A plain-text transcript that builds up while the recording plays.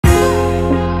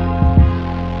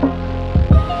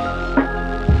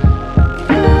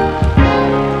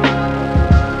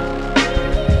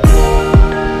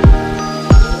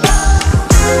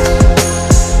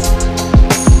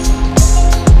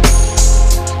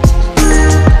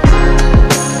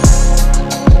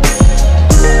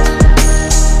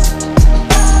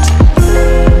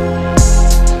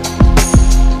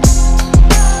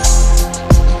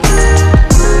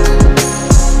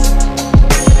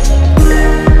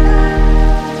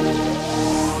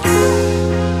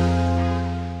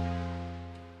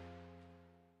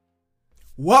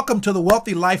Welcome to the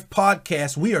Wealthy Life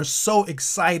Podcast. We are so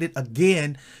excited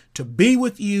again to be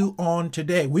with you on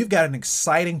today. We've got an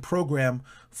exciting program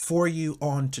for you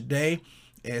on today,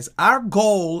 as our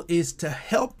goal is to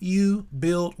help you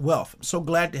build wealth. I'm so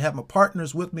glad to have my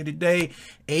partners with me today,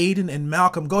 Aiden and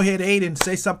Malcolm. Go ahead, Aiden,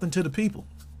 say something to the people.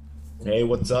 Hey,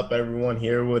 what's up, everyone?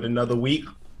 Here with another week.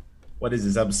 What is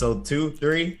this, episode 2,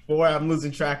 3, 4? I'm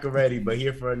losing track already, but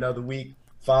here for another week.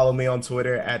 Follow me on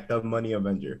Twitter at The Money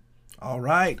Avenger. All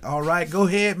right. Go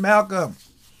ahead, Malcolm.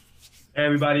 Hey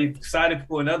everybody, excited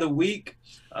for another week.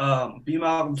 Be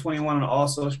Malcolm 21 on all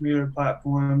social media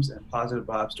platforms and Positive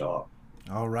Vibes Dog.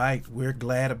 All right, we're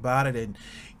glad about it. And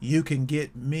you can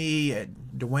get me at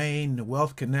Dwayne the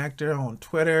Wealth Connector on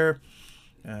Twitter,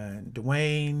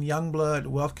 Dwayne Youngblood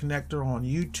Wealth Connector on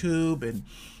YouTube, and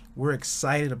we're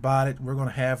excited about it. We're going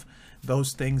to have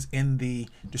those things in the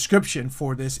description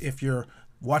for this if you're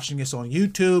watching this on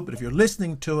YouTube, but if you're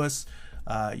listening to us,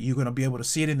 you're going to be able to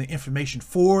see it in the information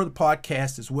for the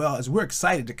podcast as well. As we're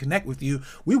excited to connect with you,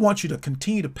 we want you to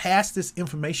continue to pass this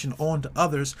information on to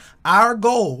others. Our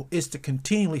goal is to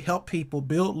continually help people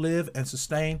build, live, and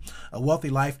sustain a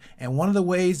wealthy life. And one of the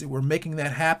ways that we're making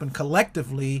that happen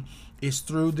collectively is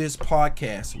through this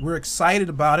podcast. We're excited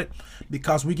about it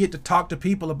because we get to talk to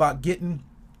people about getting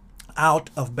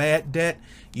out of bad debt,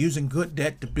 using good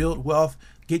debt to build wealth,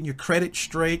 getting your credit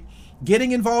straight,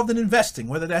 getting involved in investing,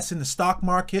 whether that's in the stock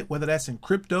market, whether that's in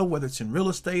crypto, whether it's in real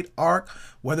estate, ARC,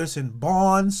 whether it's in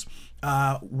bonds,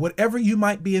 whatever you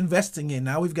might be investing in.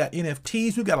 Now we've got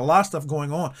NFTs, we've got a lot of stuff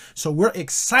going on. So we're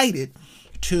excited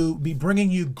to be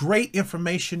bringing you great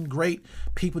information, great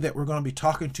people that we're going to be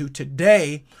talking to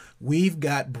today. We've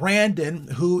got Brandon,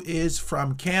 who is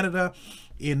from Canada.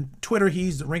 In Twitter,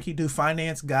 he's the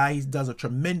Rinkydoofinance guy. He does a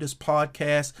tremendous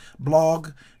podcast,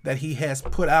 blog that he has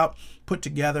put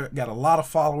together, got a lot of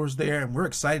followers there, and we're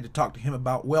excited to talk to him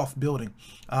about wealth building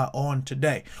on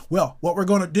today. Well, what we're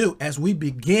going to do as we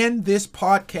begin this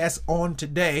podcast on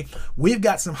today, we've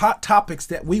got some hot topics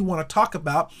that we want to talk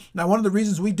about. Now, one of the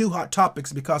reasons we do hot topics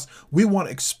is because we want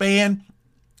to expand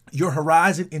your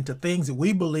horizon into things that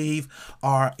we believe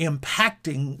are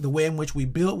impacting the way in which we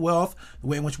build wealth, the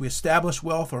way in which we establish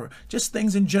wealth, or just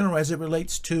things in general as it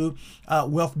relates to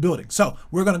wealth building. So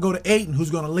we're going to go to Aiden,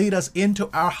 who's going to lead us into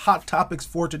our hot topics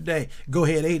for today. Go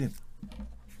ahead, Aiden.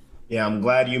 Yeah, I'm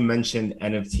glad you mentioned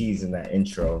NFTs in that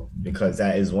intro because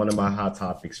that is one of my hot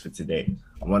topics for today.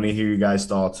 I want to hear you guys'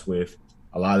 thoughts with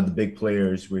a lot of the big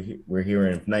players. We're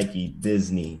hearing Nike,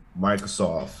 Disney,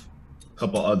 Microsoft,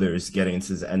 couple others getting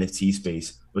into the NFT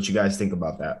space. What you guys think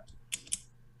about that?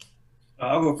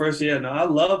 I'll go first. Yeah, no, I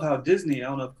love how Disney, I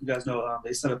don't know if you guys know,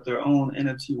 they set up their own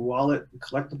NFT wallet and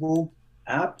collectible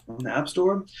app on the App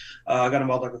Store. I got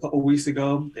involved like a couple weeks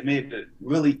ago. They made it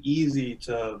really easy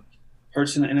to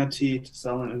purchase an NFT, to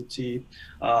sell an NFT.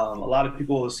 A lot of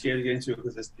people are scared to get into it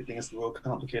because they think it's a real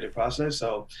complicated process.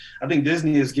 So I think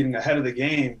Disney is getting ahead of the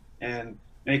game and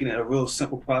making it a real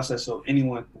simple process so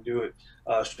anyone can do it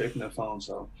straight from their phone.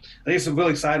 So I think it's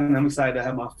really exciting. I'm excited to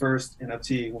have my first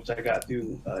NFT, which I got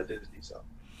through Disney. So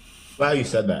Glad you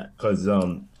said that because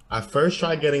I first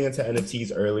tried getting into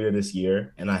NFTs earlier this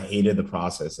year and I hated the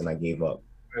process and I gave up.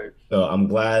 Right. So I'm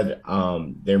glad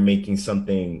they're making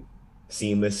something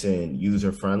seamless and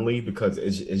user friendly because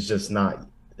it's just not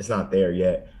there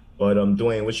yet. But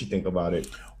Dwayne, what you think about it?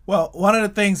 Well, one of the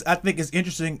things I think is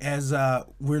interesting as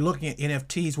we're looking at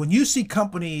NFTs, when you see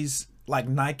companies like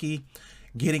Nike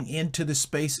getting into the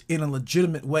space in a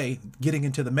legitimate way, getting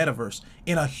into the metaverse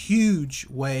in a huge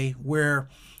way where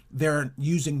they're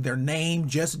using their name,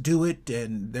 Just Do It,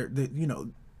 and they're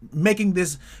making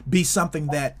this be something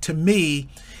that to me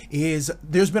is,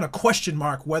 there's been a question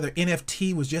mark whether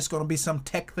NFT was just going to be some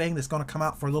tech thing that's going to come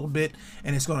out for a little bit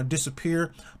and it's going to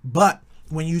disappear. But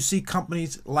when you see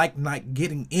companies like Nike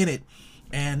getting in it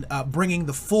and bringing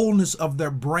the fullness of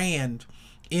their brand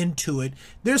into it,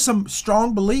 there's some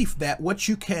strong belief that what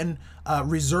you can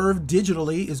reserve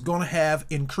digitally is going to have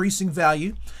increasing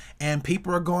value and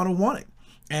people are going to want it.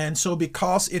 And so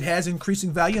because it has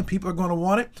increasing value and people are going to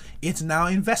want it, it's now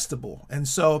investable. And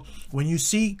so when you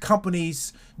see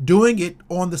companies doing it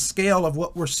on the scale of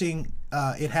what we're seeing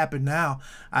it happen now,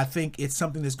 I think it's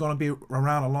something that's going to be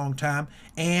around a long time.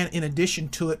 And in addition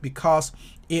to it, because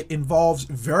it involves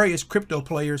various crypto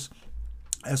players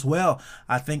as well,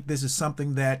 I think this is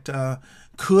something that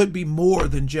could be more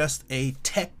than just a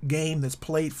tech game that's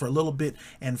played for a little bit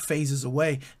and phases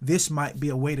away. This might be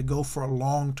a way to go for a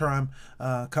long time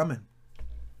coming.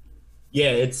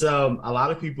 Yeah, it's a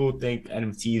lot of people think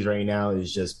NFTs right now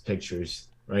is just pictures,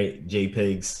 right?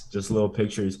 JPEGs, just little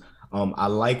pictures. I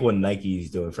like what Nike is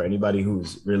doing for anybody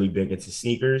who's really big into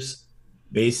sneakers.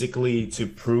 basically to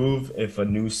prove if a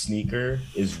new sneaker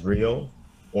is real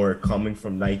or coming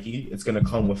from Nike, it's going to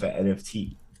come with an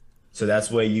NFT. So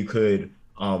that's where you could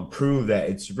prove that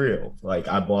it's real. Like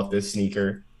I bought this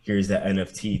sneaker, here's the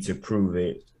NFT to prove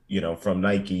it, from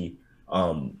Nike,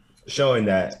 showing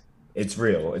that it's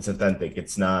real, it's authentic,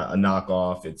 it's not a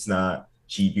knockoff, it's not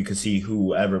cheap. You can see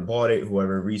whoever bought it,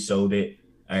 whoever resold it,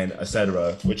 and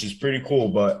etc., which is pretty cool.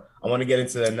 But I want to get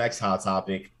into the next hot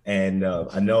topic, and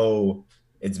I know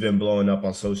it's been blowing up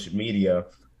on social media.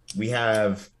 We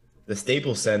have the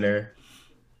Staples Center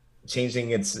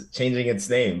changing its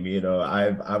name.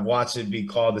 I've watched it be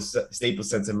called the Staples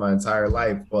Center my entire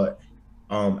life, but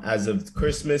as of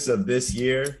Christmas of this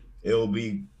year, it'll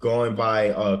be going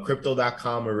by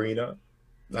Crypto.com Arena.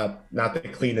 Not the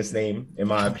cleanest name, in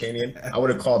my opinion. I would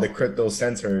have called it Crypto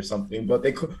Center or something, but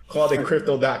they called it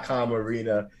Crypto.com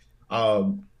Arena.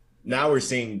 Now we're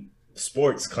seeing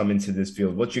sports come into this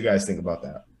field. What you guys think about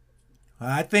that?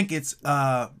 I think it's,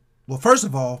 well, first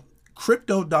of all,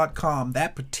 Crypto.com,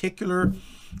 that particular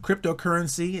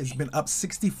cryptocurrency has been up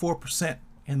 64%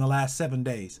 in the last 7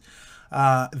 days.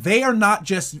 They are not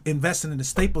just investing in the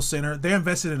Staples Center. They're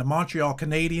invested in the Montreal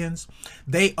Canadiens.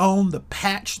 They own the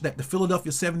patch that the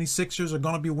Philadelphia 76ers are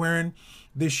going to be wearing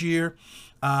this year.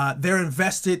 They're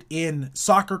invested in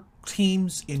soccer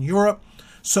teams in Europe.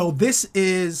 So this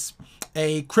is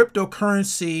a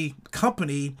cryptocurrency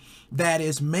company that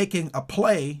is making a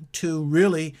play to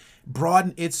really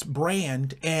broaden its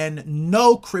brand, and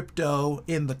no crypto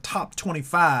in the top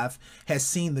 25 has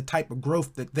seen the type of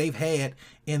growth that they've had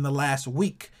in the last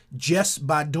week just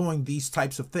by doing these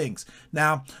types of things.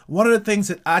 Now, one of the things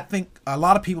that I think a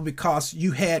lot of people, because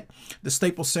you had the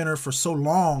Staples Center for so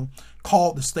long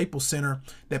called the Staples Center,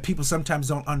 that people sometimes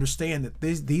don't understand that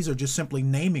these are just simply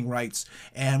naming rights.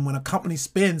 And when a company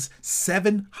spends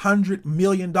 $700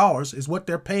 million is what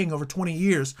they're paying over 20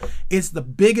 years, it's the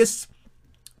biggest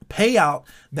payout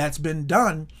that's been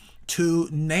done to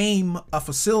name a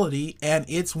facility, and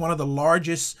it's one of the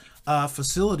largest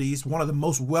facilities, one of the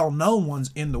most well-known ones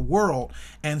in the world.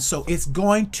 And so it's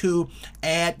going to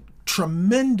add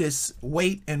tremendous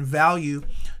weight and value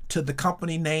to the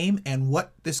company name and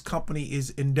what this company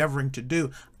is endeavoring to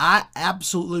do. I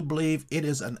absolutely believe it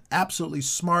is an absolutely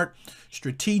smart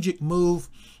strategic move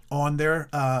on their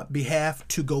behalf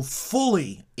to go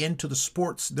fully into the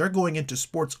sports. They're going into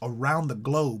sports around the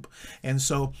globe. And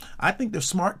so I think they're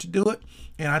smart to do it.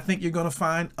 And I think you're going to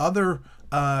find other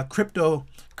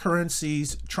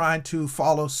cryptocurrencies trying to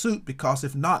follow suit, because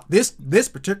if not, this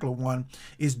particular one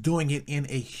is doing it in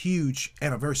a huge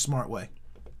and a very smart way.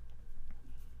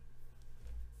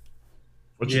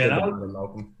 What you think about it,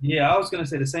 Malcolm? Yeah, I was going to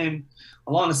say the same,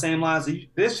 along the same lines.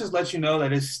 This just lets you know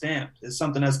that it's stamped. It's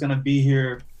something that's going to be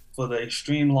here for the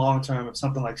extreme long term. Of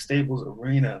something like Staples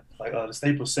Arena, like the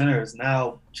Staples Center, is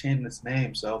now changing its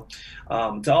name. So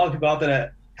to all the people out there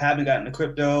that haven't gotten the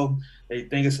crypto, they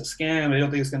think it's a scam, they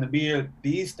don't think it's going to be here.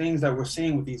 These things that we're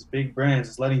seeing with these big brands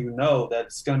is letting you know that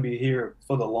it's going to be here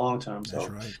for the long term. So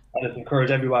right. I just encourage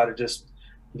everybody to just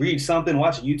read something,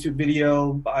 watch a YouTube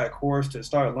video, buy a course to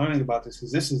start learning about this,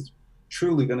 because this is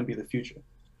truly going to be the future.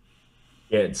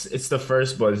 Yeah, it's the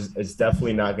first, but it's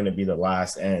definitely not going to be the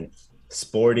last. And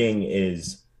sporting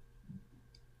it's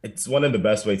one of the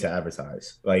best way to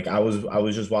advertise. Like I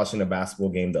was just watching a basketball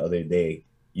game the other day.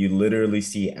 You literally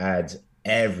see ads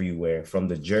everywhere, from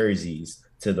the jerseys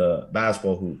to the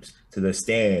basketball hoops to the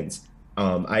stands.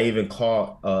 I even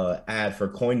caught an ad for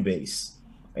Coinbase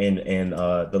in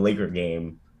the Laker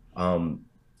game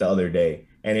the other day,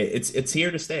 and it's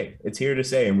here to stay. It's here to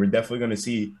stay, and we're definitely going to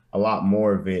see a lot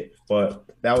more of it. But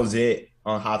that was it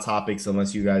on Hot Topics,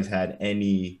 unless you guys had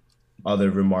any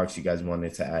other remarks you guys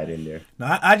wanted to add in there.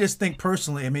 No, I just think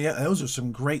personally, I mean, those are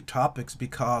some great topics,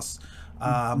 because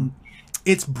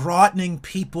it's broadening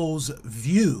people's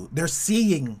view. They're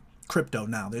seeing crypto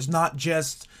now. There's not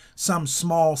just some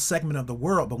small segment of the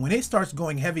world, but when it starts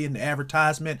going heavy into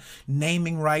advertisement,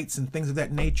 naming rights, and things of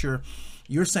that nature,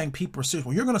 you're saying people are serious.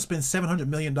 Well, you're going to spend $700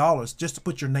 million just to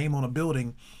put your name on a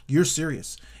building. You're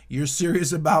serious. You're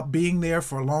serious about being there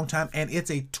for a long time, and it's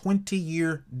a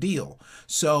 20-year deal.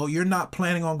 So you're not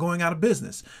planning on going out of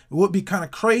business. It would be kind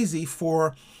of crazy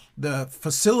for the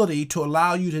facility to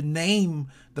allow you to name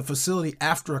the facility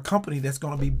after a company that's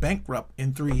going to be bankrupt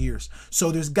in 3 years.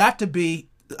 So there's got to be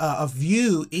a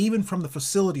view, even from the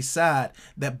facility side,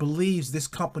 that believes this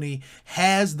company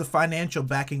has the financial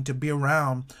backing to be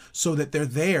around, so that they're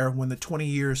there when the 20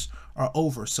 years are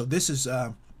over. So this is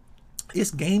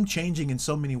it's game changing in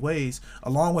so many ways,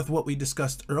 along with what we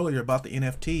discussed earlier about the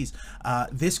NFTs.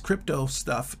 This crypto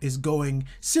stuff is going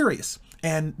serious.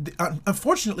 And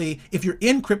unfortunately, if you're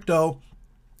in crypto,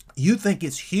 You think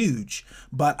it's huge,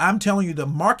 but I'm telling you, the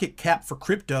market cap for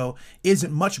crypto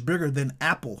isn't much bigger than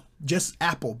Apple, just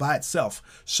Apple by itself.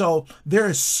 So there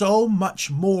is so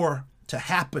much more to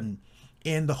happen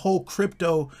in the whole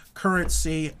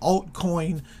cryptocurrency,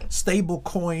 altcoin,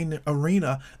 stablecoin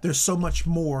arena. There's so much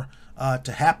more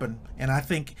to happen. And I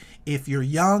think if you're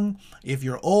young, if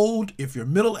you're old, if you're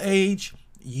middle aged,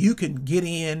 you can get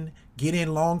in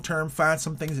long term, find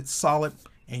some things that's solid,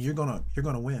 and you're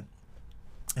gonna win.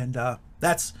 And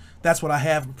that's what I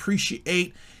have.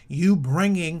 Appreciate you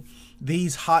bringing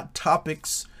these hot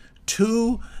topics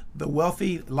to the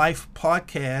Wealthy Life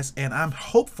podcast. And I'm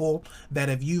hopeful that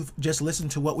if you've just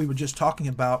listened to what we were just talking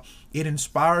about, it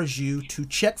inspires you to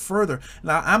check further.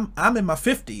 Now, I'm in my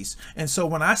 50s. And so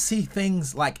when I see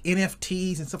things like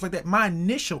NFTs and stuff like that, my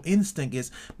initial instinct is,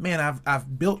 man,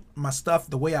 I've built my stuff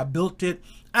the way I built it.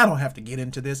 I don't have to get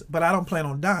into this, but I don't plan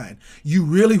on dying. You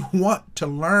really want to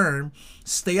learn,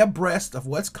 stay abreast of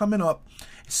what's coming up,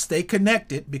 stay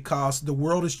connected, because the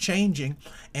world is changing.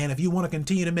 And if you want to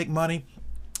continue to make money,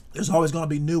 there's always going to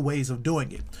be new ways of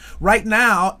doing it. Right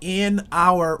now, in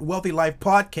our Wealthy Life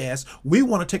podcast, we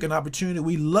want to take an opportunity.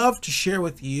 We love to share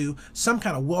with you some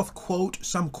kind of wealth quote,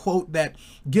 some quote that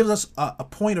gives us a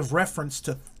point of reference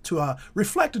to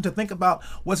reflect and to think about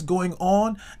what's going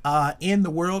on in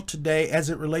the world today as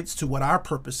it relates to what our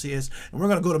purpose is. And we're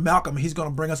going to go to Malcolm. He's going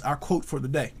to bring us our quote for the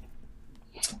day.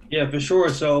 Yeah, for sure.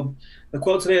 So the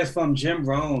quote today is from Jim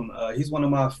Rohn. He's one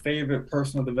of my favorite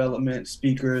personal development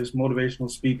speakers, motivational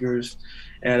speakers.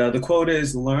 And the quote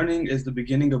is, learning is the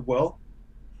beginning of wealth.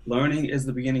 Learning is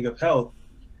the beginning of health.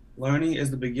 Learning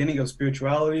is the beginning of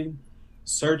spirituality.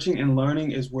 Searching and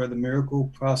learning is where the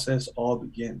miracle process all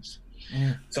begins.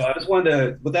 So I just wanted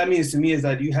to, what that means to me is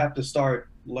that you have to start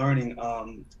learning.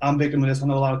 I'm victim of this. I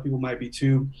know a lot of people might be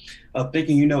too,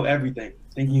 thinking you know everything,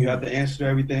 thinking you have the answer to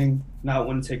everything, not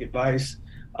wanting to take advice.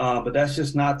 But that's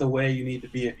just not the way you need to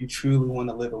be if you truly want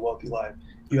to live a wealthy life.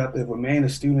 You have to remain a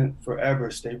student forever.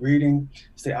 Stay reading,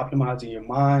 stay optimizing your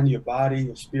mind, your body,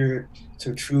 your spirit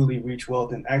to truly reach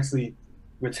wealth and actually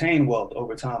retain wealth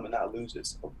over time and not lose it.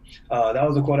 So that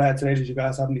was the quote I had today. Did you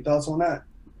guys have any thoughts on that?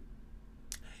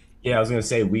 Yeah, I was gonna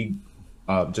say we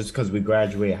just because we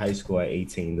graduate high school at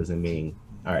 18 doesn't mean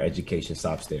our education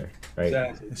stops there, right?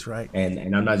 Exactly. That's right.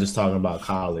 And I'm not just talking about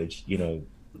college. You know,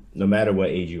 no matter what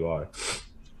age you are,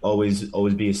 always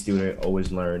be a student,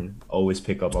 always learn, always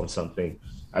pick up on something.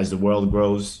 As the world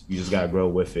grows, you just gotta grow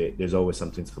with it. There's always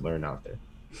something to learn out there.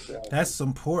 That's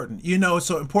important. You know, it's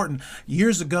so important.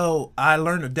 Years ago, I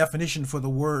learned a definition for the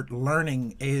word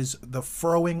learning is the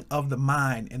furrowing of the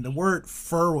mind. And the word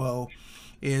furrow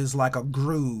is like a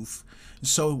groove.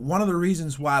 So one of the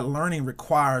reasons why learning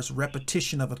requires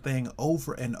repetition of a thing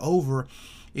over and over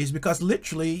is because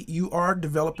literally you are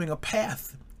developing a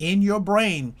path in your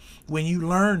brain when you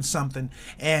learn something.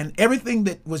 And everything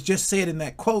that was just said in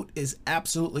that quote is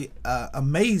absolutely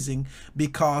amazing,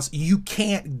 because you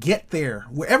can't get there,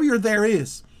 wherever your there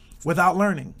is, without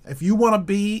learning. If you want to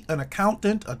be an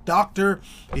accountant, a doctor,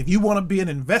 if you want to be an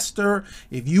investor,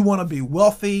 if you want to be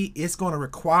wealthy, it's going to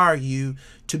require you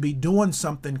to be doing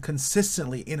something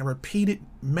consistently in a repeated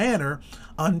manner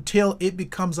until it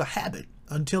becomes a habit,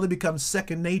 until it becomes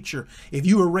second nature. If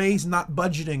you were raised not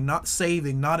budgeting, not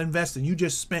saving, not investing, you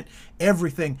just spent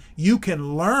everything, you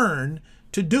can learn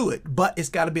to do it, but it's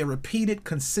got to be a repeated,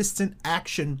 consistent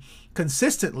action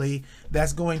consistently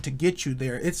that's going to get you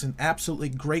there. It's an absolutely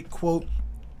great quote.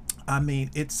 I mean,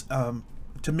 it's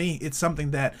to me, it's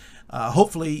something that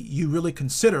hopefully you really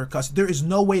consider, because there is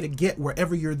no way to get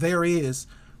wherever your there is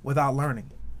without learning.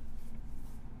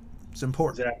 It's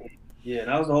important. Exactly. Yeah, and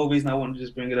that was the whole reason I wanted to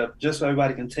just bring it up, just so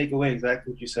everybody can take away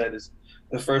exactly what you said. Is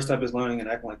the first step is learning and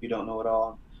acting like you don't know it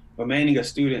all. Remaining a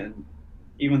student,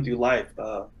 even through life,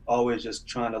 always just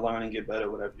trying to learn and get better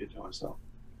at whatever you're doing. So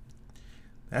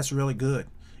that's really good.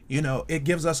 You know, it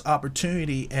gives us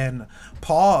opportunity and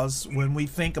pause when we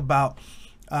think about,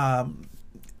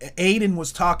 Aiden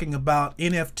was talking about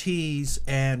NFTs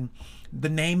and the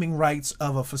naming rights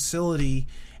of a facility,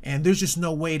 and there's just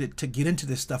no way to get into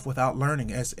this stuff without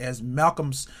learning. As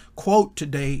Malcolm's quote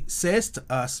today says to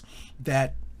us,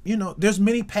 that, you know, there's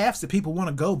many paths that people want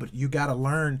to go, but you got to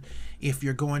learn if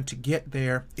you're going to get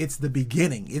there. It's the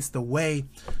beginning. It's the way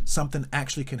something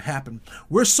actually can happen.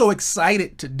 We're so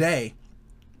excited today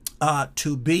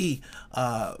to be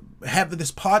have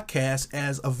this podcast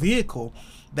as a vehicle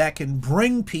that can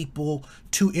bring people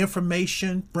to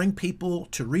information, bring people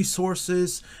to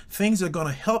resources, things that are going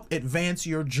to help advance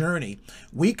your journey.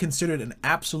 We consider it an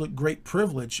absolute great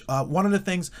privilege. One of the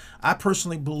things I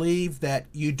personally believe that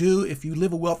you do if you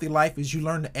live a wealthy life is you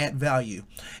learn to add value.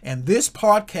 And this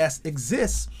podcast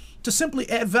exists to simply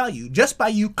add value. Just by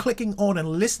you clicking on and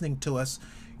listening to us,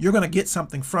 you're going to get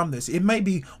something from this. It may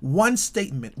be one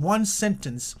statement, one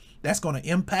sentence that's going to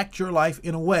impact your life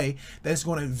in a way that's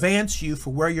going to advance you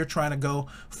for where you're trying to go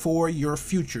for your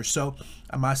future. So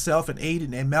myself and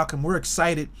Aiden and Malcolm, we're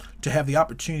excited to have the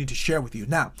opportunity to share with you.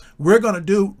 Now, we're going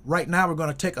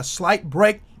to take a slight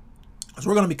break. So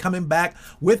we're going to be coming back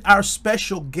with our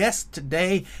special guest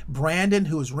today, Brandon,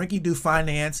 who is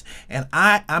Rinkydoofinance. And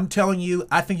I'm telling you,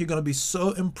 I think you're going to be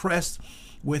so impressed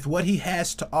with what he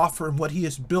has to offer and what he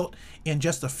has built in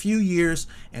just a few years.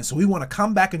 And so we want to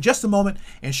come back in just a moment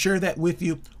and share that with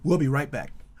you. We'll be right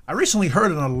back. I recently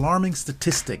heard an alarming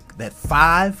statistic that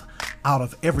 5 out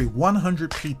of every 100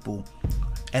 people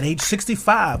at age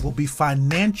 65 will be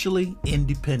financially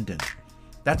independent.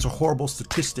 That's a horrible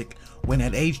statistic when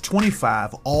at age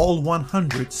 25, all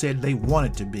 100 said they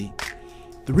wanted to be.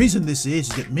 The reason this is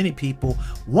that many people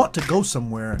want to go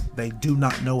somewhere, they do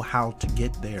not know how to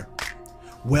get there.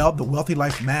 Well, the Wealthy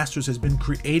Life Masters has been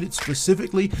created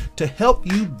specifically to help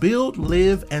you build,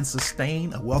 live, and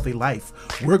sustain a wealthy life.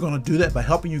 We're going to do that by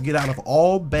helping you get out of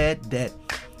all bad debt,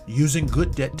 using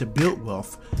good debt to build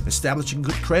wealth, establishing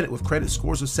good credit with credit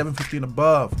scores of 750 and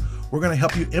above. We're going to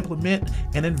help you implement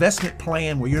an investment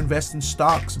plan where you invest in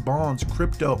stocks, bonds,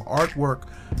 crypto, artwork,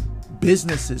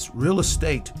 businesses, real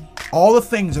estate, all the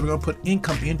things that are going to put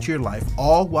income into your life,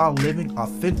 all while living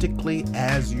authentically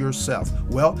as yourself.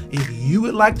 Well, if you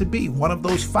would like to be one of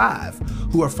those 5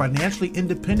 who are financially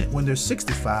independent when they're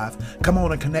 65, come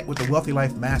on and connect with the Wealthy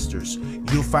Life Masters.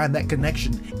 You'll find that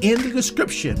connection in the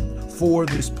description for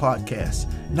this podcast.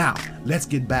 Now, let's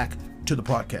get back to the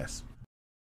podcast.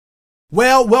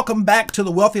 Well, welcome back to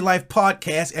the Wealthy Life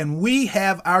Podcast, and we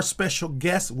have our special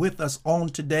guest with us on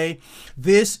today.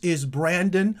 This is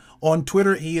Brandon. On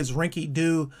Twitter, he is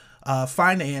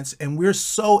Rinkydoofinance, and we're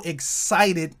so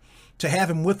excited to have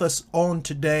him with us on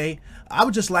today. I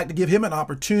would just like to give him an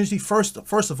opportunity, first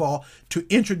of all, to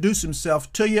introduce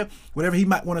himself to you, whatever he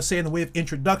might want to say in the way of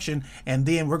introduction, and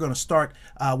then we're going to start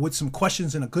with some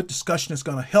questions and a good discussion that's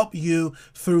going to help you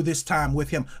through this time with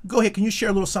him. Go ahead. Can you share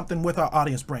a little something with our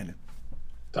audience, Brandon?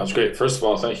 Sounds great. First of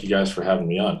all, thank you guys for having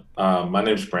me on. My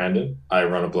name is Brandon. I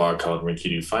run a blog called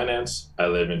Rinkydoofinance. I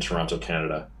live in Toronto,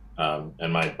 Canada.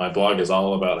 And my blog is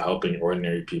all about helping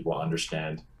ordinary people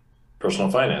understand personal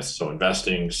finance. So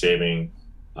investing, saving,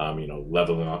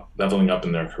 leveling up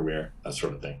in their career, that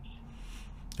sort of thing.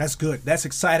 That's good. That's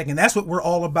exciting. And that's what we're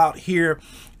all about here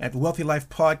at the Wealthy Life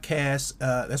Podcast.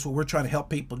 That's what we're trying to help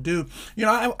people do. You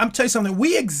know, I'm telling you something.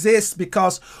 We exist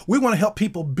because we want to help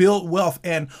people build wealth.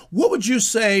 And what would you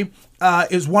say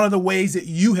is one of the ways that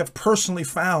you have personally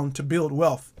found to build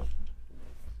wealth?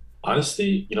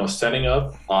 Honestly, setting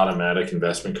up automatic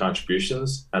investment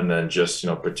contributions and then just,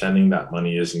 pretending that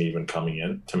money isn't even coming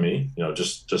in to me,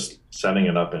 just setting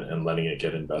it up and letting it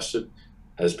get invested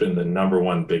has been the number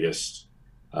one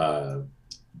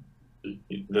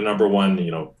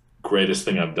greatest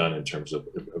thing I've done in terms of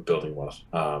building wealth.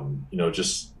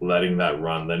 Just letting that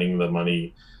run, letting the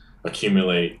money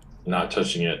accumulate, not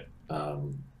touching it,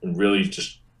 and really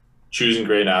just choosing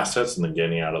great assets and then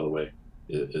getting out of the way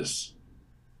is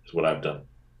what I've done.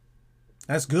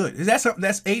 That's good. That's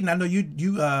Aiden. I know you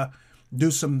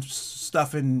do some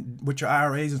stuff with your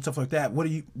IRAs and stuff like that. What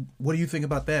do you think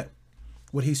about that?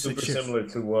 What he's super similar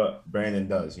to what Brandon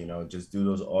does, just do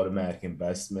those automatic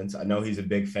investments. I know he's a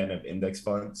big fan of index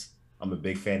funds. I'm a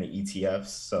big fan of ETFs.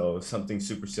 So something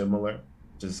super similar,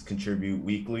 just contribute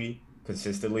weekly,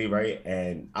 consistently, right?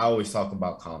 And I always talk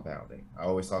about compounding.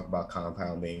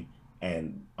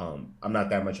 And I'm not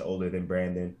that much older than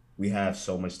Brandon. We have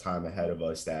so much time ahead of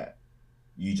us that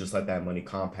you just let that money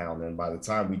compound. And by the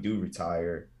time we do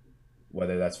retire,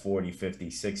 whether that's 40, 50,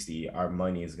 60, our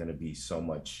money is going to be so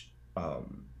much,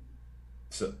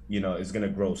 it's going to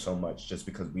grow so much just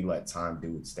because we let time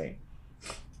do its thing.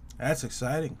 That's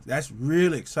exciting. That's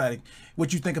really exciting.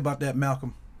 What you think about that,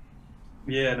 Malcolm?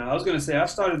 Yeah, no, I was going to say, I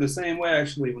started the same way,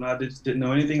 actually, when I didn't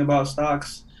know anything about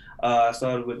stocks. I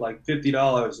started with like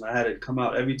 $50, and I had it come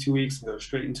out every 2 weeks and go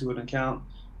straight into an account.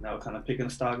 And I was kind of picking a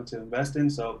stock to invest in.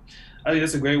 So I think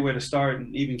that's a great way to start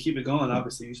and even keep it going.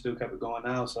 Obviously, you still kept it going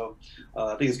now. So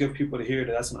I think it's good for people to hear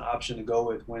that that's an option to go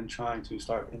with when trying to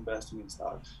start investing in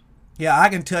stocks. Yeah, I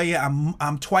can tell you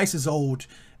I'm twice as old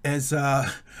as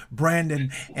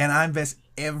Brandon, and I invest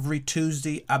every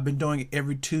Tuesday. I've been doing it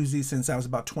every Tuesday since I was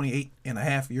about 28 and a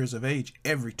half years of age.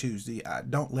 Every Tuesday. I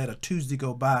don't let a Tuesday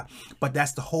go by, but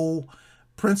that's the whole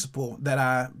principle that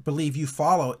I believe you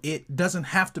follow. It doesn't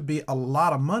have to be a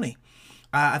lot of money.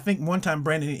 I think one time,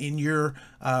 Brandon, in your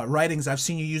writings, I've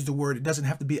seen you use the word, it doesn't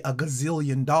have to be a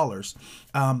gazillion dollars.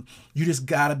 You just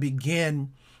got to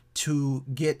begin to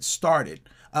get started.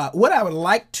 What I would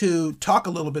like to talk a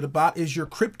little bit about is your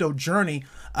crypto journey,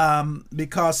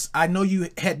 because I know you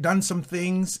had done some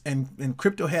things and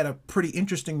crypto had a pretty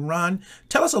interesting run.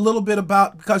 Tell us a little bit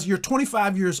about, because you're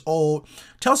 25 years old,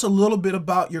 tell us a little bit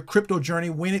about your crypto journey,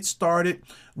 when it started,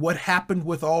 what happened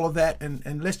with all of that,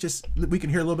 and we can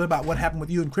hear a little bit about what happened with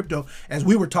you in crypto, as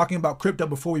we were talking about crypto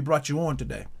before we brought you on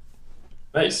today.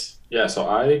 Nice. Yeah, so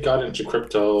I got into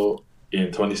crypto in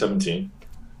 2017.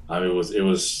 It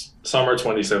was summer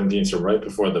 2017, so right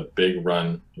before the big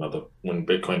run, when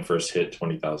Bitcoin first hit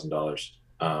 $20,000.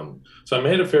 So I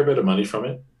made a fair bit of money from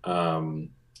it.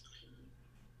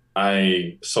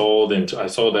 I sold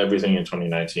everything in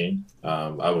 2019.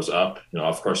 I was up,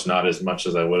 of course, not as much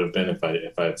as I would have been if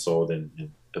I had sold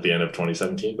at the end of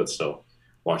 2017, but still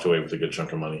walked away with a good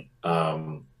chunk of money.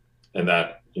 And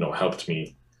that helped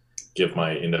me give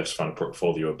my index fund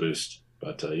portfolio a boost.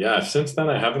 But since then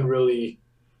I haven't really.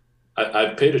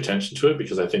 I've paid attention to it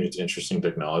because I think it's interesting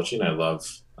technology, and I love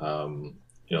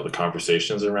the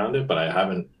conversations around it. But I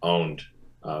haven't owned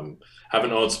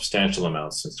substantial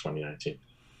amounts since 2019.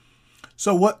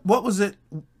 So what was it?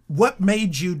 What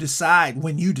made you decide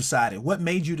when you decided? What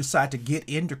made you decide to get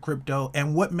into crypto,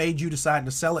 and what made you decide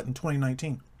to sell it in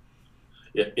 2019?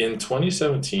 Yeah, in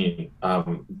 2017,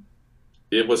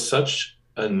 it was such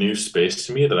a new space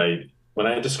to me that when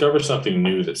I discover something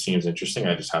new that seems interesting,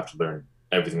 I just have to learn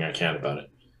everything I can about it.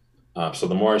 So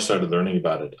the more I started learning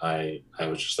about it, I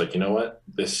was just like, you know what,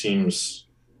 this seems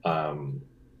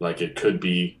like it could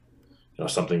be,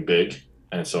 something big.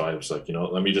 And so I was like,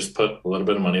 let me just put a little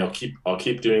bit of money. I'll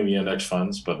keep doing the index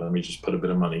funds, but let me just put a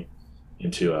bit of money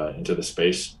into the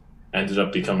space. Ended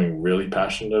up becoming really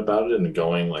passionate about it and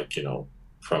going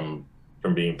from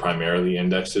being primarily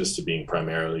indexes to being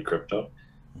primarily crypto.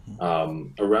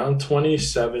 Around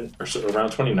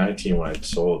 2019 when I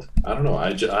sold, I don't know.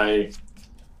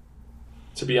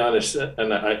 To be honest,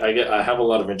 and I have a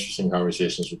lot of interesting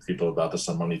conversations with people about this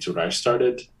on Money Too. I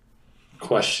started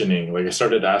questioning, I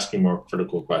started asking more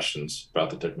critical questions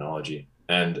about the technology,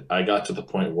 and I got to the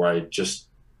point where I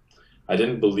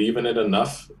didn't believe in it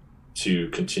enough to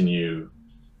continue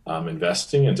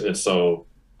investing, and so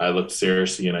I looked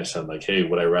seriously and I said, hey,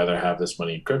 would I rather have this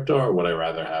money in crypto, or would I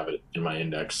rather have it in my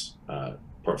index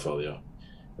portfolio?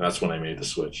 And that's when I made the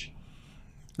switch.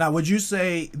 Now, would you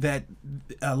say that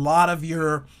a lot of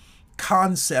your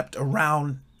concept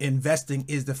around investing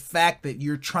is the fact that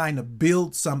you're trying to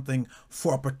build something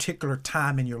for a particular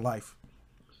time in your life?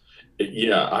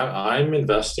 Yeah, I'm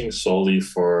investing solely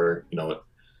for,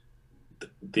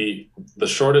 the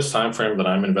shortest time frame that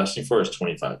I'm investing for is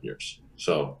 25 years.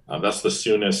 So that's the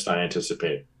soonest I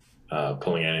anticipate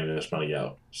pulling any of this money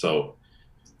out. So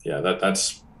yeah,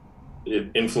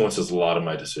 it influences a lot of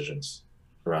my decisions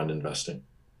around investing.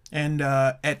 And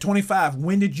at 25,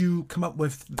 when did you come up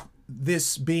with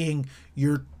this being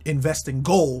your investing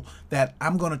goal, that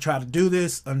I'm going to try to do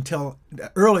this until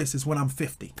the earliest is when I'm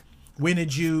 50? When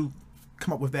did you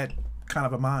come up with that kind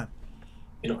of a mind?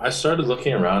 I started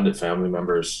looking around at family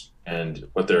members and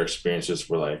what their experiences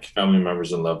were like, family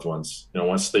members and loved ones,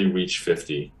 once they reach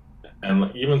 50,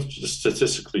 and even just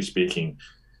statistically speaking,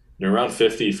 around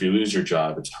 50, if you lose your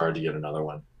job, it's hard to get another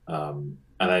one.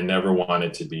 And I never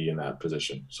wanted to be in that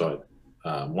position. So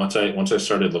once I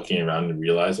started looking around and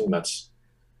realizing that's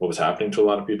what was happening to a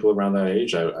lot of people around that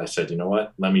age, I said, you know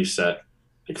what, let me set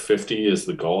 50 is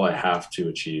the goal. I have to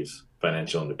achieve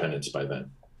financial independence by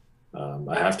then.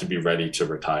 I have to be ready to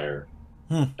retire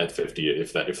at 50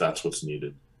 if that's what's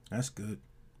needed. That's good.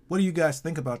 What do you guys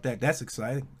think about that? That's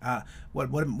exciting.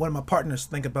 What do my partners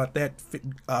think about that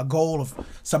goal of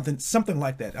something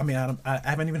like that? I mean, I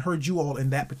haven't even heard you all in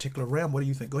that particular realm. What do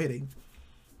you think? Go ahead, Aiden.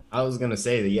 I was gonna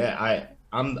say that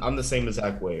I'm the same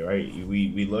exact way, right?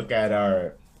 We look at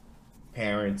our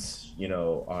parents,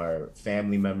 our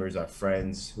family members, our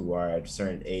friends who are at a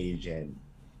certain age, and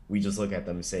we just look at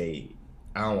them and say,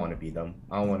 I don't want to be them.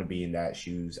 I don't want to be in that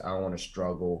shoes. I don't want to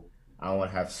struggle. I don't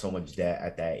want to have so much debt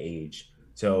at that age.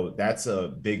 So that's a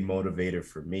big motivator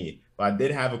for me. But I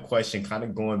did have a question kind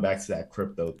of going back to that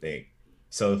crypto thing.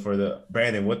 So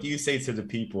Brandon, what do you say to the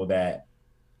people that,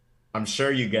 I'm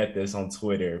sure you get this on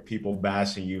Twitter, people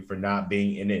bashing you for not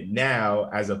being in it now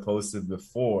as opposed to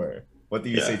before? What do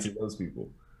you say to those people?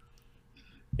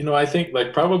 I think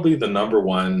like probably the number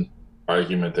one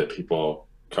argument that people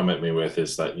come at me with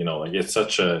is that, like it's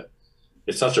such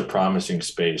a promising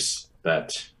space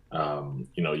that,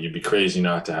 you'd be crazy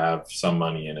not to have some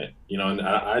money in it, and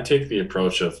I take the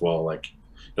approach of, well, like,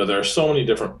 there are so many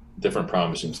different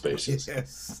promising spaces.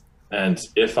 Yes. And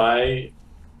if I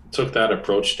took that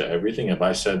approach to everything, if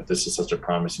I said this is such a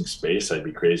promising space, I'd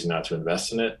be crazy not to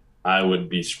invest in it, I would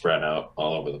be spread out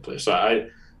all over the place. So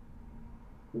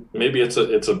maybe it's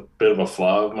a bit of a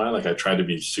flaw of mine. Like I try to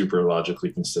be super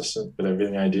logically consistent with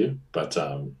everything I do, but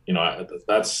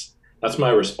that's my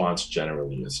response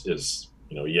generally is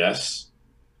yes,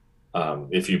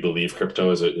 if you believe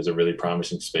crypto is a really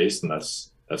promising space, then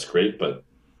that's great, but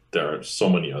there are so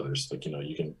many others. Like,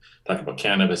 you can talk about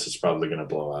cannabis, it's probably going to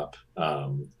blow up,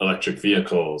 electric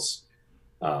vehicles,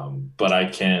 but I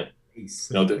can't.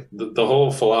 The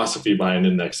whole philosophy behind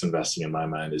index investing in my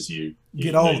mind is you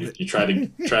try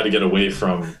to get away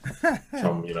from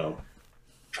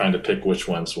trying to pick which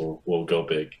ones will go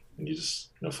big, and you just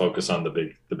focus on the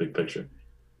big picture.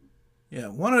 Yeah,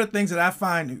 one of the things that I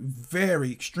find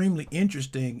very extremely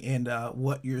interesting in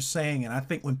what you're saying, and I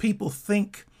think when people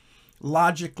think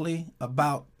logically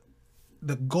about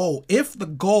the goal, if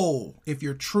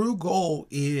your true goal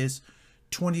is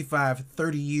 25,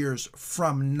 30 years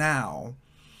from now,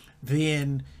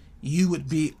 then you would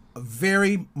be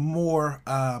very more,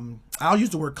 I'll use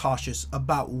the word cautious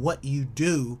about what you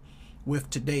do with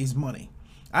today's money.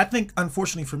 I think,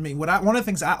 unfortunately for me, one of the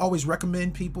things I always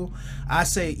recommend people, I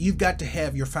say you've got to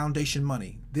have your foundation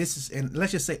money. And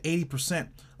let's just say 80%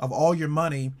 of all your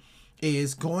money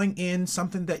is going in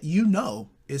something that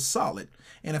is solid.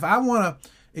 And if I want to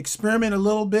experiment a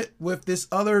little bit with this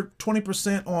other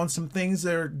 20% on some things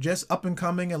that are just up and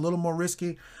coming, a little more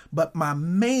risky, but my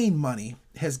main money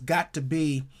has got to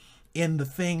be in the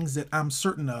things that I'm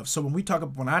certain of. So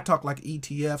when I talk like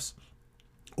ETFs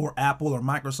or Apple or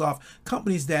Microsoft,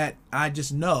 companies that I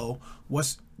just know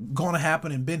what's going to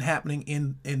happen and been happening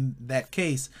in that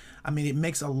case, I mean, it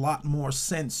makes a lot more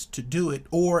sense to do it.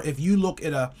 Or if you look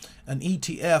at an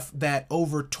ETF that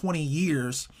over 20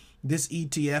 years, this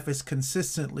ETF has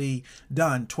consistently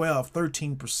done 12,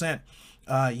 13%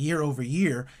 year over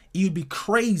year, you'd be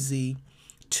crazy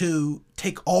to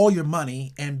take all your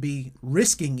money and be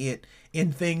risking it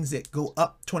in things that go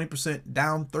up 20%,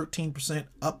 down 13%,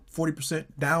 up 40%,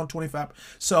 down 25%.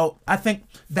 So I think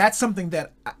that's something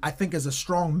that I think is a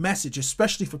strong message,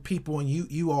 especially for people in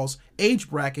you all's age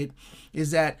bracket,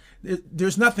 is that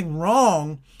there's nothing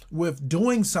wrong with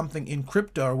doing something in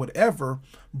crypto or whatever,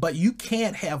 but you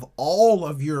can't have all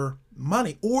of your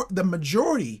money or the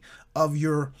majority of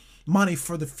your money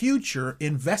for the future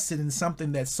invested in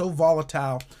something that's so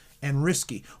volatile and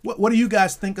risky. What do you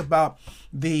guys think about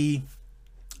the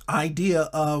idea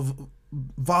of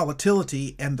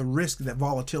volatility and the risk that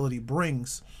volatility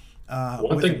brings?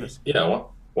 One thing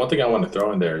I want to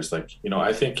throw in there is, like,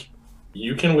 I think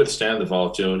you can withstand the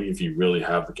volatility if you really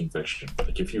have the conviction.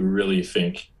 Like if you really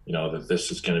think, that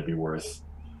this is going to be worth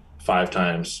 5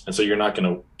 times, and so you're not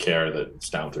going to care that it's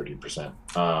down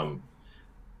 30%.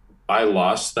 I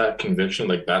lost that conviction,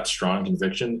 like that strong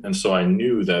conviction. And so I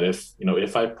knew that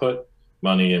if I put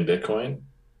money in Bitcoin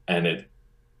and it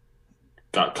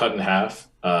got cut in half,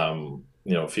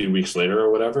 a few weeks later or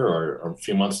whatever, or a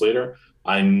few months later,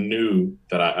 I know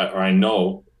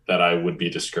that I would be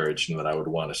discouraged and that I would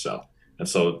want to sell. And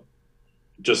so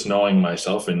just knowing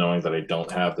myself and knowing that I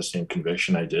don't have the same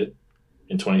conviction I did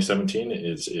in 2017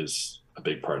 is a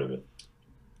big part of it.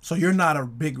 So you're not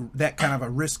that kind of a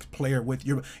risk player with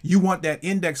you want that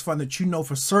index fund that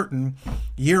for certain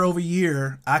year over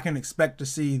year, I can expect to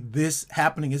see this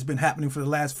happening. It's been happening for the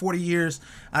last 40 years.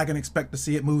 I can expect to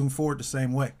see it moving forward the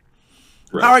same way.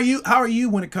 Right. How are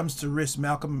you when it comes to risk,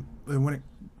 Malcolm, when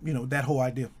that whole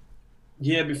idea?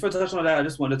 Yeah, before touching on that, I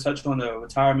just wanted to touch on the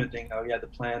retirement thing. How we had the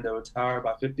plan to retire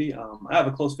by 50. I have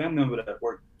a close family member that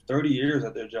worked 30 years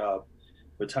at their job,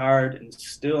 retired, and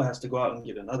still has to go out and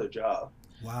get another job.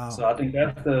 Wow. So I think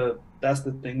that's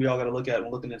the thing we all got to look at when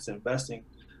looking at investing.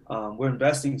 We're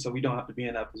investing so we don't have to be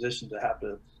in that position to have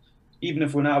to, even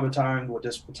if we're not retiring, we'll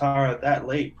just retire that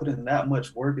late, put in that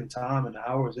much work and time and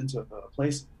hours into a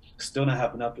place, still not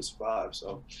have enough to survive.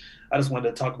 So I just wanted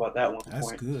to talk about that one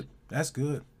point. That's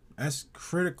good. That's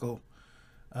critical.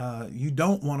 You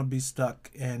don't want to be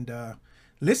stuck, and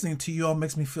listening to you all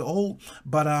makes me feel old,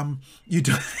 but you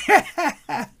do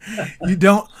you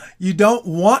don't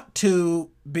want to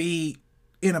be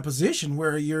in a position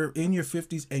where you're in your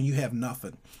 50s and you have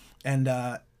nothing. And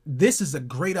this is a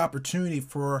great opportunity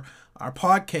for our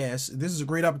podcast. This is a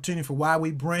great opportunity for why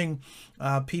we bring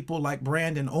people like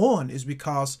Brandon on, is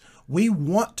because we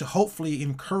want to hopefully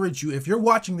encourage you. If you're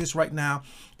watching this right now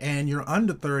and you're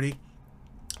under 30,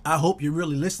 I hope you're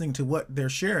really listening to what they're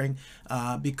sharing,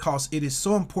 because it is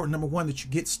so important, number one, that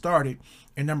you get started,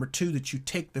 and number two, that you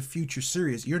take the future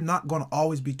serious. You're not going to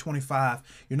always be 25.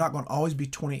 You're not going to always be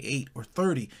 28 or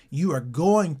 30. You are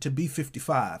going to be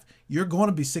 55. You're going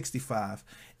to be 65.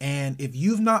 And if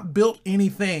you've not built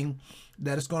anything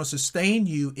that is going to sustain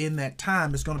you in that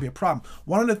time, it's going to be a problem.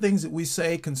 One of the things that we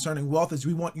say concerning wealth is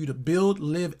we want you to build,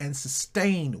 live, and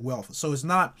sustain wealth. So it's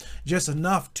not just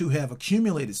enough to have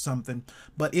accumulated something,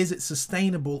 but is it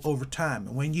sustainable over time?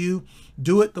 And when you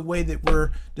do it the way that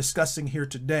we're discussing here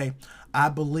today, I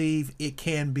believe it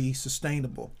can be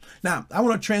sustainable. Now, I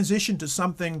want to transition to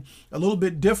something a little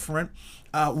bit different.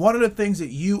 One of the things that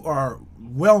you are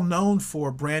well known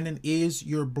for, Brandon, is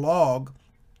your blog.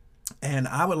 And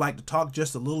I would like to talk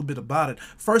just a little bit about it.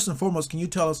 First and foremost, can you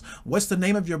tell us what's the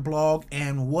name of your blog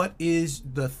and what is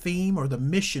the theme or the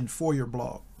mission for your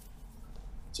blog?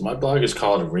 So my blog is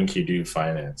called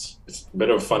Rinkydoofinance. It's a bit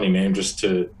of a funny name just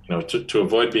to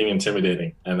avoid being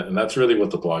intimidating. And that's really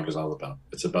what the blog is all about.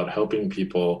 It's about helping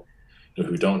people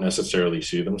who don't necessarily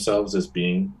see themselves as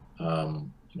being,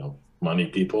 money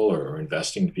people or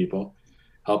investing people,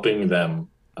 helping them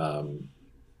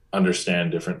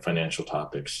understand different financial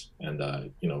topics and,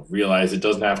 realize it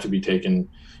doesn't have to be taken.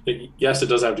 Yes, it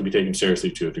does have to be taken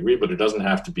seriously to a degree, but it doesn't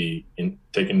have to be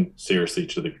taken seriously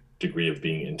to the degree of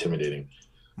being intimidating.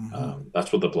 Mm-hmm.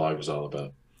 That's what the blog is all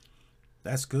about.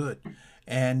 That's good.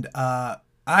 And I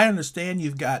understand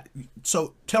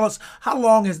so tell us, how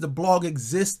long has the blog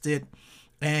existed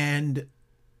and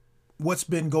what's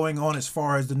been going on as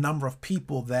far as the number of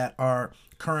people that are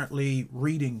currently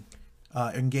reading,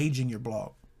 engaging your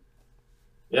blog?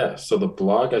 Yeah, so the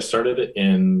blog, I started it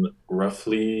in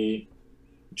roughly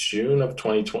June of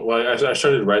 2020. Well, I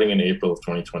started writing in April of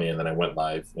 2020, and then I went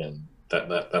live in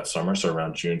that summer, so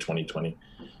around June 2020.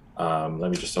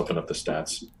 Let me just open up the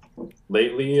stats.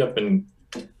 Lately, I've been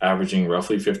averaging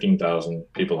roughly 15,000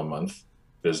 people a month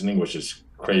visiting, which is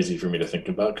crazy for me to think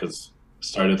about because it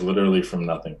started literally from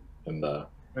nothing, and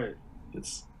right.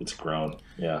 It's grown.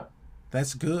 Yeah,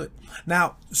 that's good.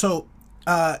 Now, so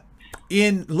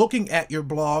in looking at your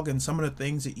blog and some of the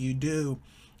things that you do,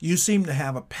 you seem to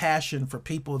have a passion for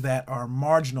people that are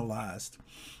marginalized,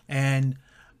 and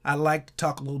I'd like to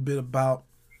talk a little bit about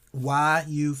why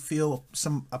you feel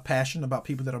a passion about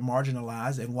people that are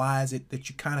marginalized, and why is it that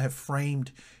you kind of have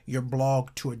framed your blog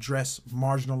to address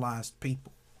marginalized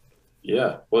people?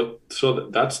 Yeah, well, so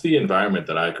that's the environment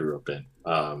that I grew up in.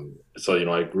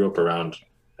 So I grew up around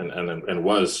and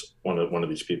was one of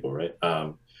these people, right?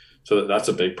 So that's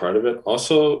a big part of it.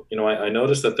 Also, I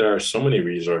noticed that there are so many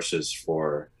resources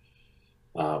for,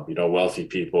 wealthy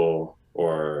people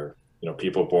or,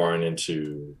 people born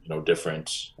into,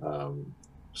 different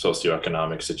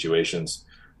socioeconomic situations.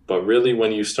 But really,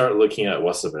 when you start looking at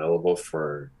what's available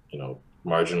for,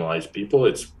 marginalized people,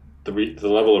 it's the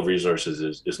level of resources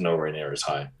is nowhere near as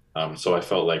high. So I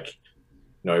felt like,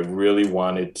 I really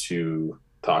wanted to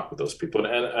talk with those people.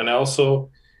 And I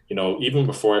also, even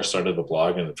before I started the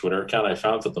blog and the Twitter account, I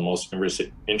found that the most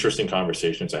interesting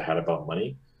conversations I had about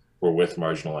money were with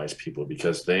marginalized people,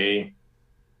 because they,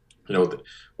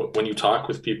 when you talk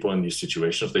with people in these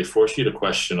situations, they force you to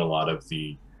question a lot of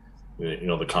the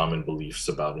common beliefs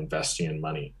about investing in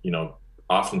money.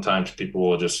 Oftentimes people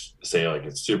will just say, like,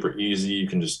 it's super easy, you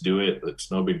can just do it,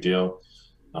 it's no big deal.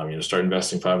 Start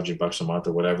investing $500 a month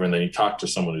or whatever. And then you talk to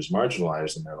someone who's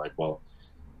marginalized and they're like, well,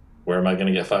 where am I going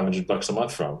to get $500 a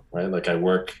month from? Right? Like, I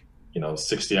work,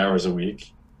 60 hours a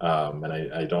week, and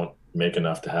I don't make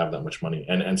enough to have that much money.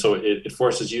 And so it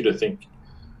forces you to think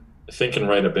and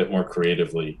write a bit more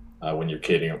creatively when you're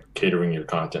catering your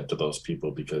content to those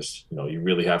people, because, you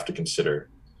really have to consider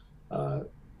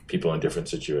people in different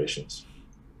situations.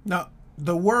 Now,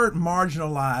 the word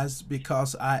marginalized,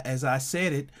 because as I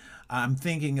said it, I'm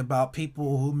thinking about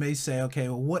people who may say, okay,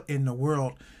 well, what in the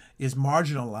world is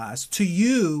marginalized? To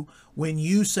you, when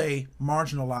you say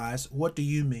marginalized, what do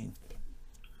you mean?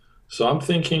 So I'm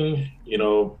thinking,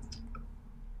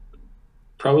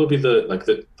 probably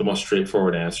the most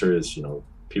straightforward answer is,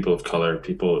 people of color,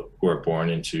 people who are born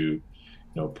into,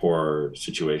 poor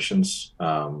situations.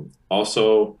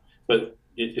 Also, but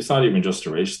it's not even just a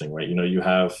race thing, right? You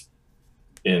have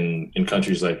in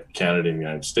countries like Canada and the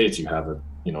United States, you have a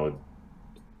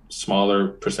smaller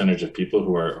percentage of people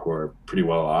who are pretty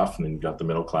well off, and then you've got the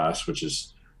middle class, which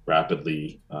is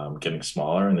rapidly getting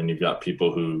smaller, and then you've got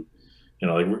people who,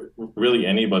 really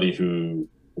anybody who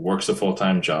works a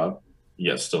full-time job,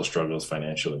 yet still struggles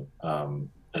financially. And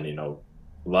a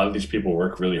lot of these people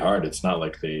work really hard. It's not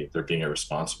like they're being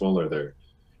irresponsible or they're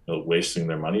wasting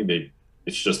their money.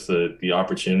 It's just the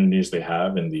opportunities they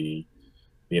have and the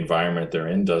environment they're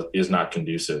in is not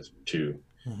conducive to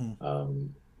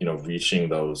reaching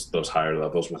those higher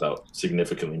levels without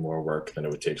significantly more work than it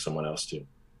would take someone else to.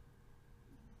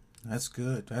 That's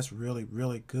good. That's really,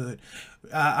 really good.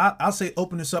 I'll say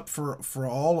open this up for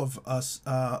all of us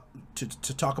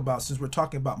to talk about, since we're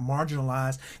talking about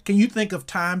marginalized. Can you think of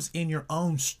times in your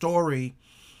own story,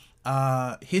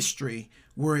 history,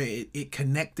 where it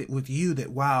connected with you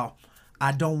that, wow,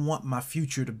 I don't want my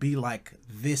future to be like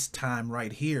this time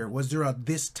right here? Was there a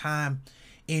this time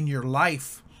in your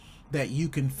life that you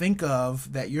can think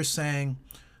of that you're saying,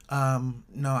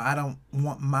 no, I don't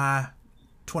want my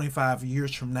 25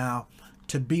 years from now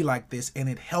to be like this, and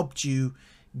it helped you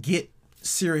get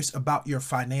serious about your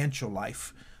financial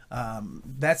life?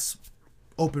 That's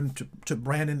open to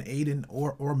Brandon, Aiden,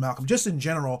 or Malcolm, just in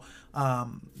general,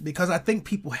 because I think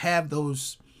people have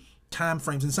those time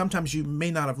frames, and sometimes you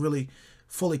may not have really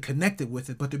fully connected with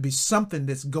it, but there'd be something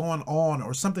that's going on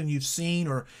or something you've seen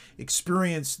or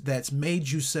experienced that's made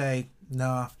you say,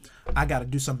 nah, I got to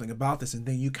do something about this, and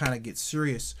then you kind of get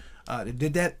serious.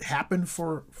 Did that happen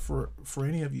for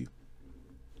any of you?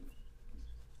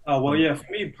 Well, yeah,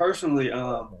 for me personally,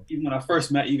 even when I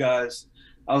first met you guys,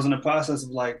 I was in the process of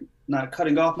like not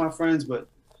cutting off my friends, but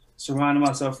surrounding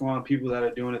myself around people that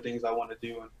are doing the things I want to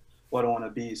do and what I want to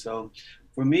be. So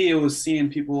for me, it was seeing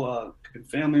people,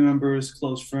 family members,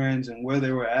 close friends, and where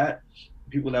they were at,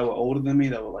 people that were older than me,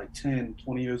 that were like 10,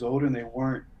 20 years older, and they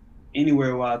weren't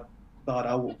anywhere where I thought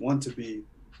I would want to be,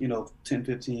 10,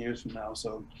 15 years from now.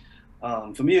 So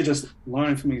for me, it's just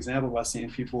learning from example by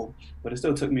seeing people, but it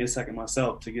still took me a second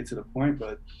myself to get to the point.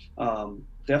 But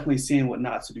definitely seeing what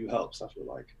not to do helps, I feel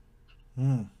like.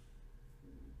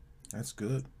 That's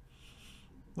good.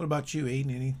 What about you,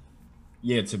 Aiden? Any?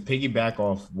 Yeah, to piggyback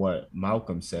off what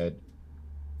Malcolm said,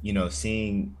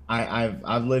 seeing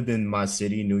I've lived in my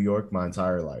city, New York, my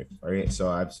entire life, right? So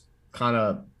I've kind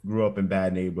of grew up in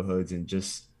bad neighborhoods, and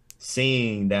just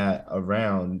seeing that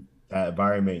around that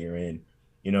environment you're in,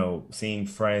 seeing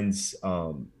friends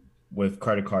with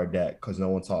credit card debt because no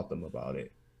one taught them about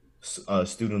it,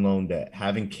 student loan debt,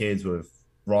 having kids with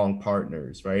wrong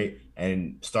partners, right?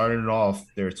 And starting off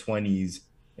their 20s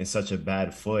in such a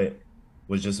bad foot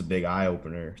was just a big eye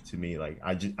opener to me. Like,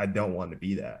 I don't want to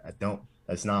be that.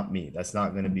 That's not me. That's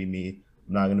not going to be me.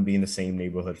 I'm not going to be in the same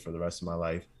neighborhood for the rest of my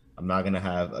life. I'm not going to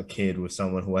have a kid with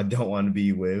someone who I don't want to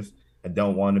be with. I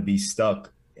don't want to be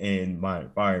stuck in my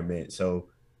environment. So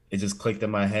it just clicked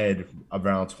in my head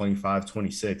around 25,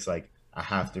 26. Like, I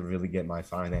have to really get my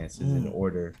finances in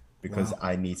order because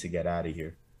I need to get out of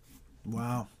here.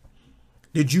 Wow.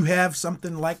 Did you have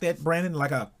something like that, Brandon?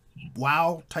 Like a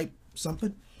wow type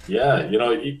something? Yeah,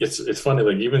 it's funny,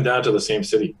 like even down to the same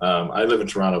city. I live in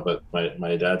Toronto, but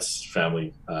my dad's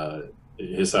family,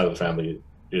 his side of the family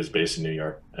is based in New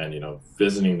York, and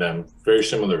visiting them, very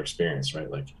similar experience, right?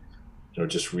 Like,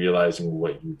 just realizing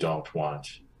what you don't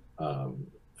want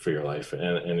for your life,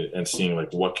 and seeing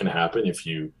like what can happen if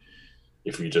you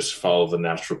just follow the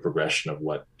natural progression of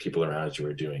what people around you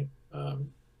are doing.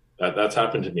 That's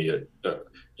happened to me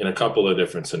in a couple of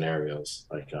different scenarios.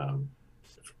 Like,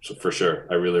 so for sure,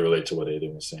 I really relate to what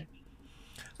Aiden was saying.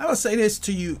 I will say this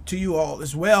to you all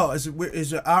as well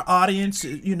as our audience.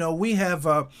 We have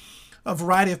a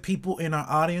variety of people in our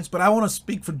audience, but I want to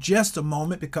speak for just a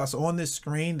moment because on this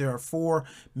screen there are 4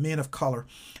 men of color,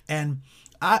 and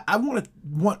I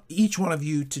want each one of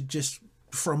you to just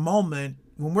for a moment,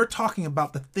 when we're talking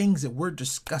about the things that we're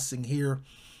discussing here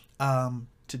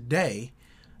today,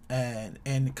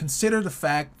 and consider the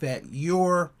fact that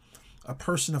you're a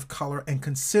person of color, and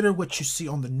consider what you see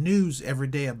on the news every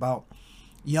day about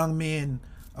young men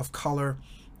of color.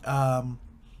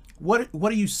 What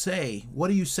do you say? What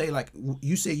do you say? Like,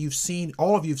 you say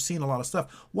all of you have seen a lot of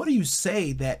stuff. What do you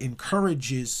say that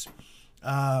encourages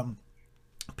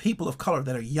people of color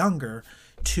that are younger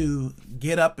to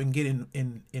get up and get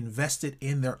invested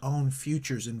in their own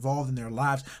futures, involved in their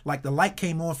lives? Like, the light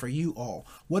came on for you all.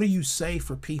 What do you say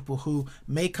for people who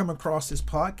may come across this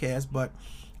podcast, but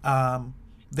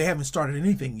they haven't started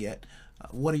anything yet?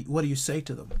 What do you say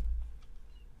to them?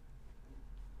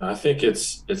 I think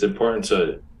it's important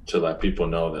to let people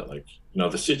know that, like,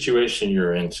 the situation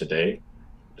you're in today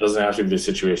doesn't have to be the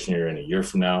situation you're in a year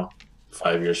from now,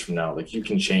 5 years from now. Like, you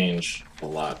can change a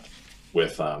lot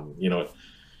with,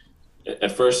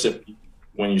 at first,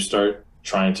 when you start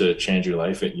trying to change your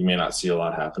life, you may not see a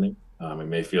lot happening. It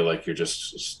may feel like you're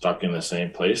just stuck in the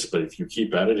same place, but if you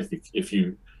keep at it, if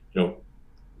you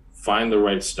find the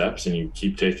right steps and you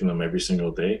keep taking them every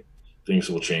single day, things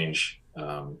will change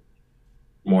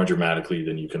more dramatically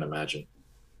than you can imagine.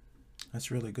 That's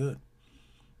really good.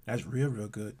 That's real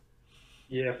good.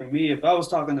 Yeah, for me, if I was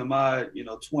talking to my,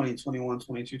 20, 21,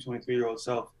 22, 23-year-old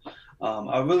self,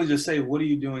 I would really just say, what are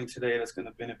you doing today that's going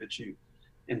to benefit you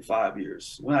in 5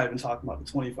 years? We're not even talking about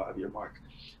the 25-year mark,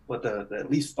 but the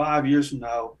at least 5 years from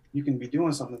now, you can be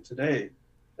doing something today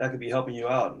that could be helping you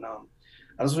out. And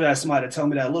I just really asked somebody to tell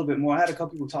me that a little bit more. I had a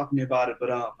couple people talk to me about it,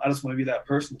 but I just want to be that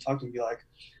person to talk to me, be like,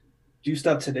 do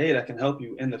stuff today that can help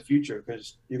you in the future,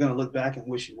 because you're going to look back and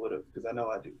wish you would have, because I know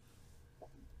I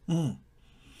do.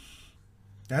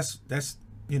 That's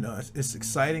it's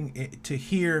exciting to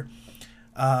hear.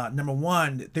 Number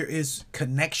one, there is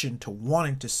connection to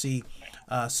wanting to see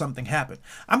something happen.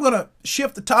 I'm going to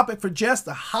shift the topic for just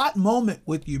a hot moment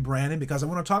with you, Brandon, because I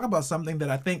want to talk about something that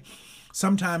I think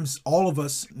sometimes all of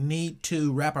us need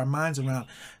to wrap our minds around.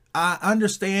 I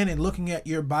understand in looking at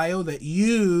your bio that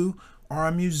you are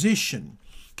a musician.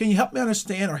 Can you help me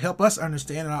understand, or help us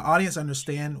understand, and our audience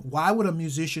understand, why would a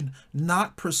musician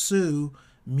not pursue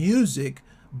music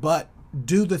but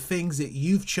do the things that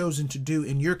you've chosen to do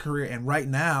in your career? And right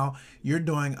now you're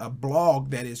doing a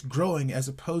blog that is growing as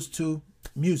opposed to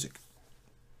music.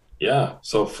 Yeah.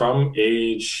 So from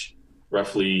age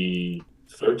roughly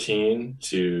 13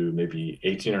 to maybe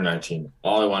 18 or 19,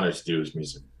 all I wanted to do was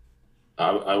music.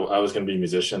 I was going to be a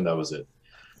musician. That was it.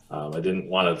 I didn't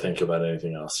want to think about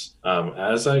anything else.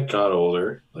 As I got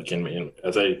older, like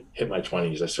as I hit my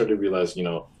 20s, I started to realize,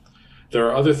 there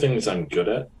are other things I'm good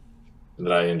at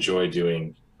that I enjoy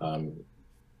doing,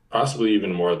 possibly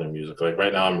even more than music. Like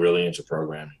right now, I'm really into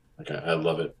programming. Like I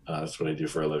love it. That's what I do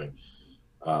for a living.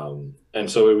 And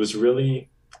so it was really,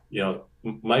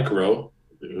 Mike Rowe,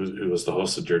 who was the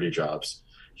host of Dirty Jobs,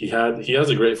 he has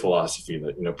a great philosophy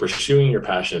that, pursuing your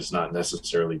passion is not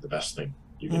necessarily the best thing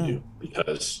you can do,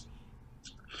 because,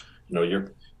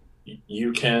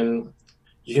 you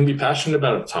can be passionate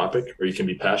about a topic, or you can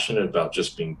be passionate about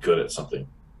just being good at something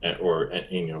or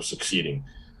succeeding.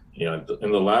 In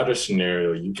the latter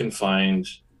scenario, you can find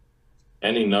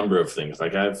any number of things.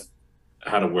 Like I've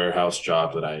had a warehouse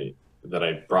job that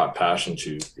I brought passion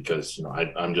to because,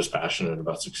 I'm just passionate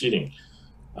about succeeding.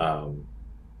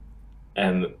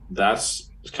 And that's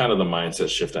kind of the mindset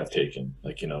shift I've taken.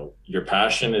 Like, your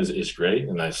passion is great.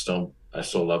 And I still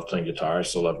love playing guitar. I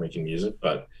still love making music.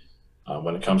 But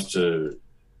when it comes to,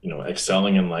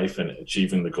 excelling in life and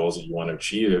achieving the goals that you want to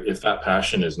achieve, if that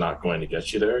passion is not going to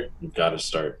get you there, you've got to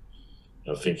start,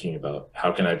 thinking about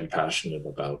how can I be passionate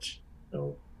about,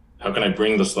 how can I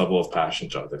bring this level of passion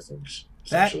to other things,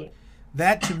 essentially.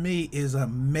 That to me is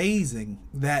amazing.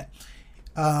 That,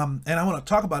 and I want to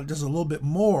talk about it just a little bit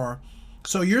more.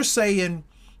 So you're saying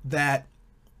that,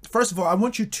 first of all, I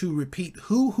want you to repeat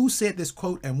who said this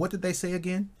quote and what did they say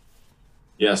again?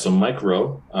 Yeah, so Mike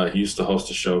Rowe, he used to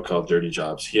host a show called Dirty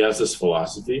Jobs. He has this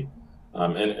philosophy,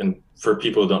 and for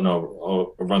people who don't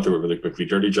know, I'll run through it really quickly.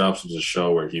 Dirty Jobs was a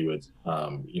show where he would,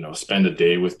 spend a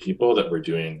day with people that were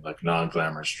doing like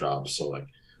non-glamorous jobs. So like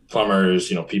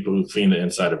plumbers, people who clean the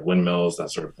inside of windmills, that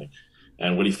sort of thing.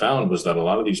 And what he found was that a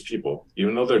lot of these people,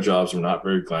 even though their jobs were not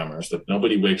very glamorous, that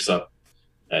nobody wakes up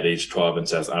at age 12 and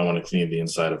says, I want to clean the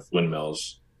inside of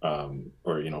windmills,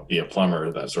 or, be a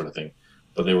plumber, that sort of thing.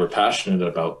 But they were passionate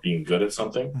about being good at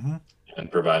something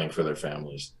and providing for their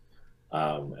families.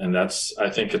 And I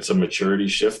think it's a maturity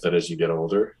shift that as you get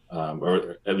older,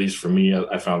 or at least for me,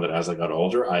 I found that as I got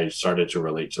older, I started to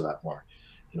relate to that more.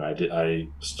 I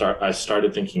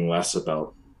started thinking less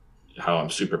about how I'm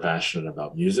super passionate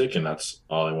about music and that's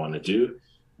all I want to do,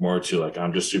 more to like,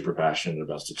 I'm just super passionate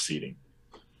about succeeding.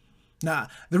 Now,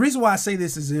 the reason why I say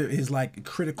this is like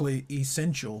critically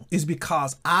essential is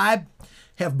because I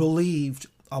have believed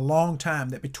a long time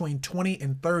that between 20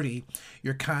 and 30,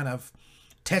 you're kind of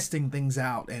testing things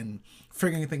out and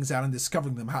figuring things out and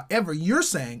discovering them. However, you're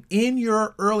saying in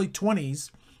your early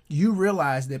 20s, you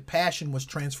realized that passion was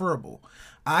transferable.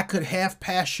 I could have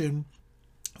passion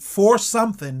for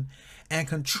something and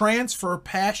can transfer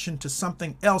passion to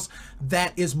something else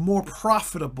that is more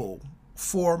profitable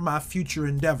for my future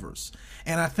endeavors.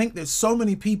 And I think that so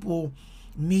many people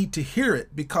need to hear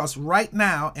it, because right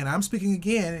now, and I'm speaking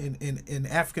again in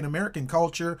African American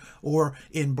culture or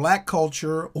in Black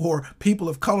culture or people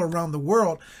of color around the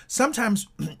world, sometimes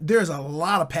there's a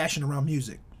lot of passion around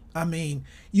music. I mean,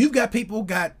 you've got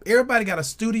everybody got a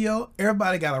studio,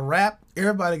 everybody got a rap,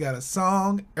 everybody got a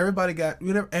song, everybody got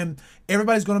whatever, and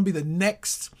everybody's going to be the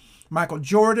next Michael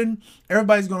Jordan,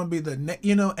 everybody's going to be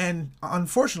and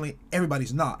unfortunately,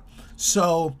 everybody's not.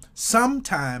 So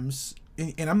sometimes,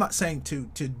 and I'm not saying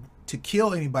to to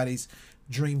kill anybody's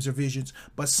dreams or visions.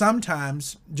 But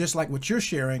sometimes, just like what you're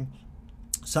sharing,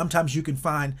 sometimes you can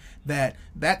find that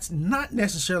that's not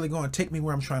necessarily going to take me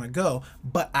where I'm trying to go,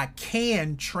 but I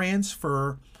can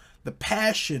transfer the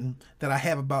passion that I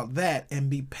have about that and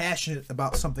be passionate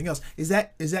about something else. Is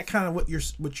that kind of what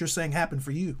you're saying happened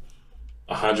for you?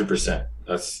 100%.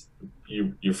 That's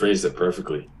you phrased it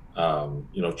perfectly.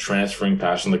 Transferring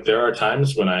passion. Like there are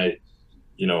times when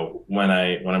when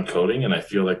I'm coding and I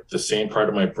feel like the same part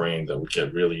of my brain that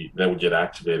would get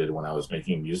activated when I was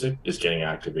making music is getting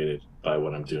activated by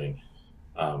what I'm doing.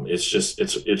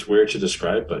 It's weird to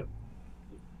describe, but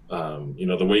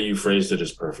the way you phrased it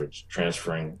is perfect.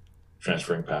 Transferring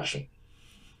passion.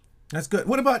 That's good.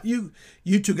 What about you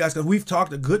two guys? Because we've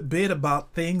talked a good bit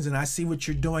about things, and I see what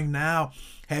you're doing now.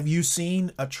 Have you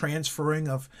seen a transferring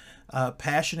of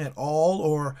passion at all,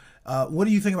 or what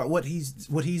do you think about what he's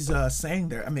saying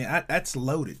there? I mean, that's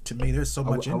loaded to me. There's so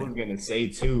much in I there. was gonna say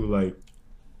too, like,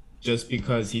 just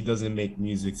because he doesn't make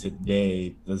music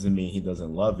today doesn't mean he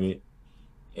doesn't love it.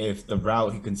 If the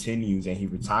route he continues and he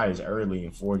retires early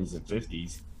in 40s and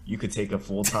 50s, you could take a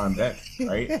full-time bet,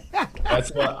 right?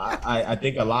 That's what I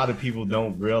think a lot of people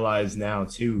don't realize now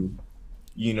too.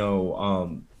 You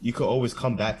could always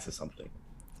come back to something.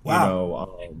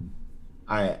 Wow.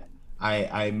 I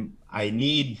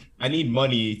need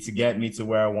money to get me to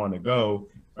where I want to go,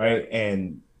 right?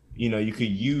 And you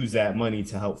could use that money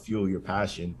to help fuel your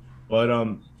passion.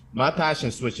 But my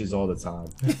passion switches all the time.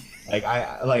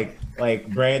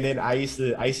 like Brandon, I used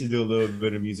to do a little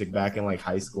bit of music back in like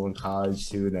high school and college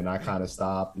too. Then I kind of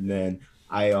stopped, and then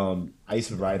I used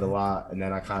to write a lot, and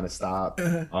then I kind of stopped.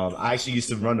 I actually used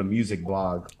to run a music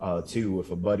blog too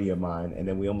with a buddy of mine, and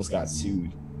then we almost got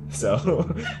sued. So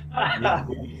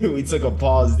we took a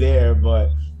pause there,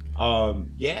 but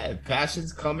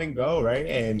passions come and go, right?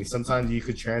 And sometimes you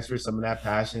could transfer some of that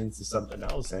passion to something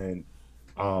else. And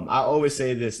I always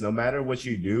say this: no matter what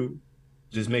you do,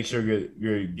 just make sure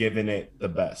you're giving it the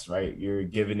best, right? You're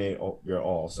giving it your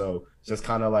all. So just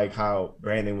kind of like how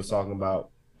Brandon was talking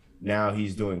about, now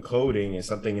he's doing coding and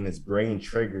something in his brain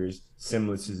triggers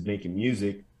similar to making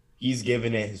music. He's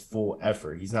giving it his full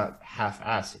effort. He's not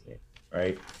half-assing it,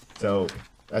 right? So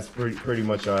that's pretty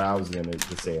much what I was going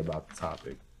to say about the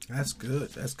topic. That's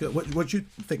good. That's good. What you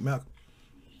think, Malcolm?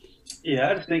 Yeah,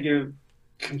 I just think you're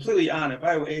completely on it.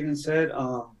 Right, what Aiden said.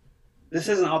 This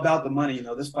isn't all about the money.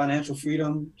 This financial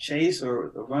freedom chase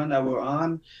or the run that we're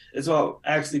on, it's about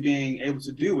actually being able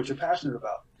to do what you're passionate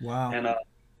about. Wow. And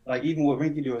like even what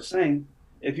Rinkydoo was saying,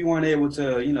 if you weren't able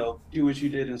to, do what you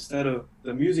did instead of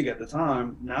the music at the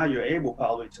time, now you're able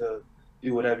probably to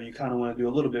do whatever you kind of want to do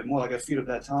a little bit more, like a feed up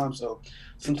that time. So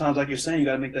sometimes, like you're saying, you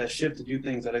got to make that shift to do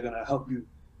things that are going to help you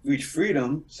reach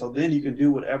freedom. So then you can do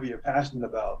whatever you're passionate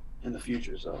about in the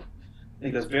future. So I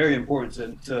think that's very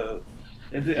important to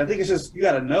I think it's just, you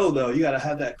got to know though, you got to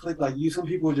have that click. Like some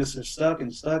people just are stuck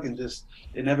and just,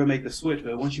 they never make the switch.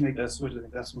 But once you make that switch, I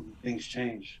think that's when things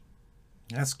change.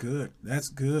 That's good. That's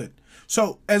good.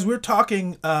 So as we're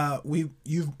talking,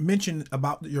 you've mentioned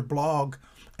about your blog,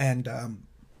 and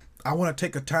I want to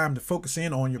take a time to focus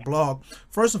in on your blog.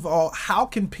 First of all, how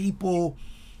can people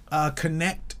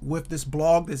connect with this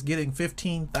blog that's getting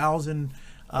 15,000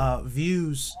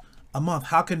 views a month?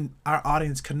 How can our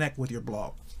audience connect with your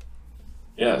blog?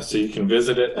 Yeah, so you can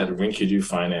visit it at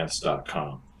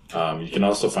Rinkydoofinance.com. You can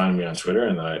also find me on Twitter,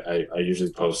 and I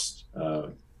usually post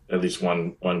at least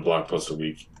one blog post a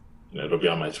week. It'll be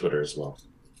on my Twitter as well.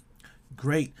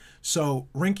 Great. So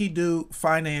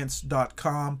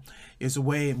Rinkydoofinance.com is a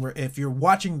way where if you're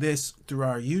watching this through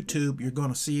our YouTube, you're going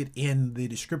to see it in the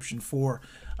description for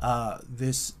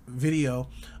this video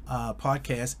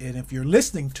podcast. And if you're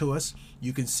listening to us,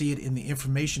 you can see it in the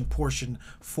information portion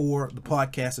for the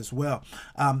podcast as well.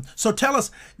 So tell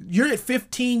us, you're at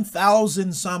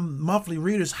 15,000 some monthly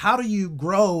readers. How do you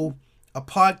grow a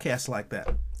podcast like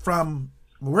that?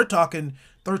 We're talking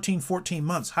 13, 14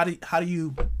 months. How do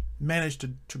you manage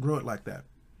to grow it like that?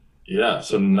 Yeah,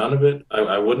 so none of it,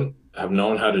 I wouldn't have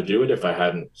known how to do it if I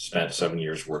hadn't spent 7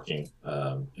 years working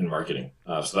in marketing.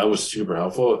 So that was super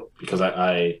helpful because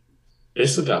I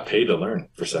basically got paid to learn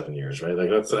for 7 years, right? Like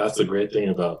that's the great thing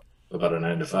about a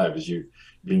 9-to-5 is you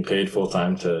being paid full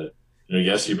time to,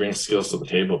 yes, you bring skills to the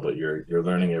table, but you're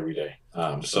learning every day.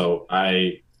 So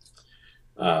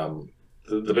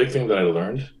the big thing that I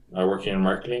learned working in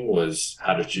marketing was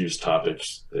how to choose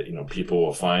topics that, people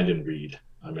will find and read.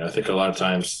 I mean, I think a lot of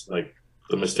times, like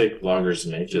the mistake bloggers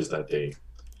make is that they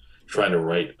try to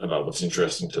write about what's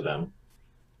interesting to them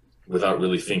without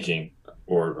really thinking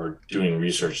or doing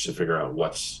research to figure out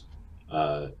what's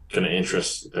going to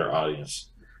interest their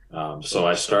audience. So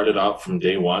I started out from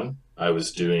day one. I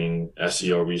was doing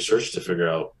SEO research to figure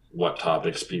out what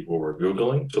topics people were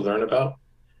Googling to learn about,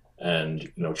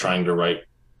 and trying to write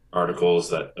articles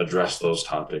that address those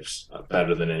topics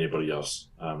better than anybody else.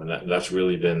 And that's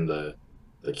really been the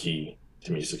key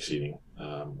to me succeeding.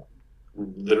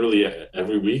 Literally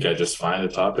every week, I just find a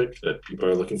topic that people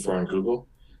are looking for on Google,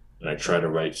 and I try to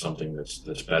write something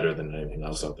that's better than anything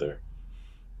else out there.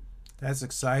 That's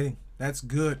exciting. That's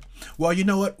good. Well, you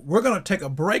know what? We're going to take a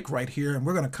break right here, and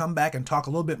we're going to come back and talk a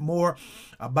little bit more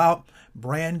about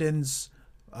Brandon's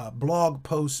blog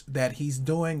posts that he's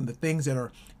doing, the things that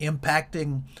are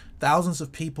impacting thousands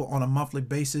of people on a monthly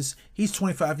basis. He's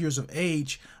 25 years of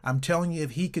age. I'm telling you,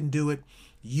 if he can do it,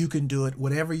 you can do it.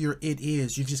 Whatever your it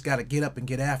is, you just got to get up and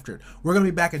get after it. We're going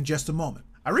to be back in just a moment.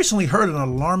 I recently heard an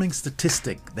alarming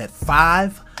statistic that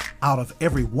 5 out of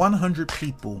every 100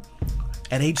 people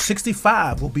at age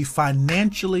 65 will be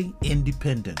financially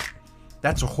independent.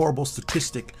 That's a horrible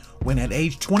statistic when at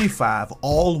age 25,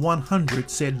 all 100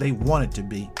 said they wanted to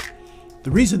be.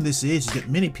 The reason this is that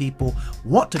many people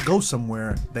want to go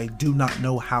somewhere, they do not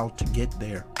know how to get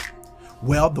there.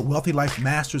 Well, the Wealthy Life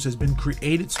Masters has been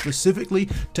created specifically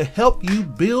to help you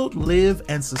build, live,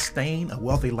 and sustain a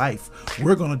wealthy life.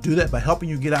 We're going to do that by helping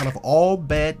you get out of all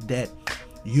bad debt,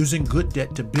 using good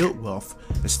debt to build wealth,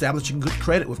 establishing good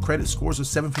credit with credit scores of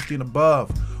 750 and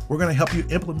above. We're going to help you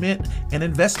implement an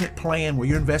investment plan where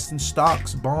you invest in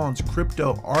stocks, bonds,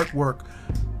 crypto, artwork,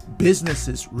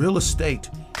 businesses, real estate,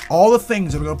 all the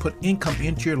things that are going to put income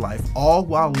into your life, all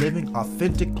while living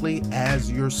authentically as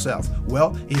yourself.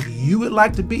 Well, if you would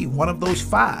like to be one of those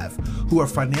 5 who are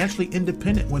financially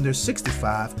independent when they're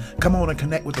 65, come on and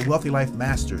connect with the Wealthy Life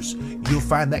Masters. You'll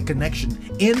find that connection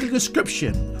in the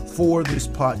description for this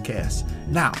podcast.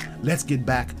 Now, let's get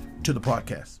back to the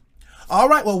podcast. All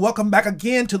right, well, welcome back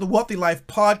again to the Wealthy Life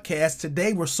Podcast.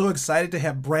 Today, we're so excited to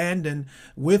have Brandon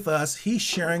with us. He's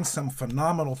sharing some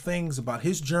phenomenal things about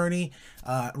his journey.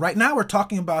 Right now, we're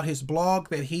talking about his blog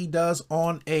that he does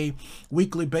on a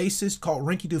weekly basis called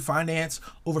Rinkydoofinance.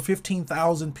 Over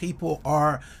 15,000 people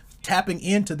are tapping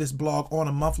into this blog on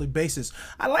a monthly basis.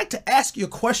 I'd like to ask you a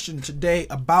question today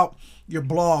about your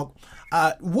blog.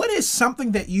 What is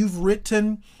something that you've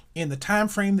written in the time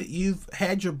frame that you've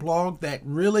had your blog that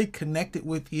really connected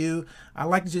with you? I'd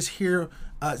like to just hear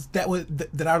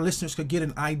that our listeners could get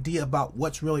an idea about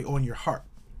what's really on your heart.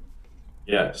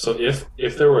 Yeah. So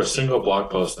if there were a single blog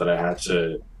post that I had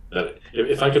to, that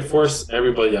if I could force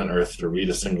everybody on earth to read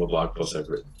a single blog post I've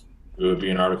written, it would be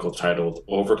an article titled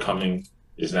 "Overcoming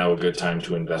is Now a Good Time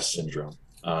to Invest Syndrome."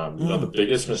 The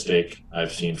biggest mistake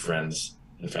I've seen friends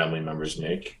and family members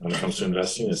make when it comes to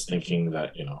investing is thinking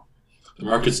that, the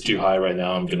market's too high right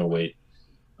now, I'm going to wait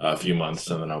a few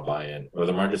months and then I'll buy in. Or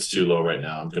the market's too low right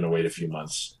now, I'm going to wait a few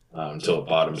months until it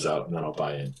bottoms out and then I'll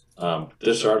buy in.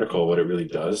 This article, what it really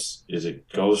does is it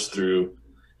goes through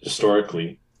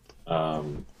historically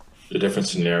the different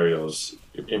scenarios,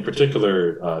 in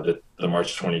particular the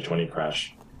March 2020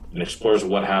 crash, and explores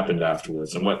what happened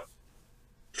afterwards and what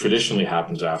traditionally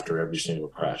happens after every single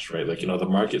crash, right? Like, the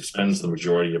market spends the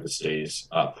majority of its days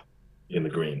up in the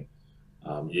green.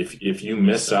 If you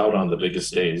miss out on the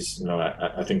biggest days,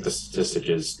 I think the statistic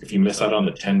is if you miss out on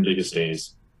the 10 biggest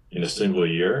days in a single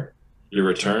year, your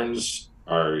returns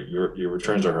are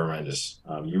horrendous.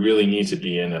 You really need to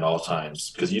be in at all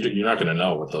times because you're not going to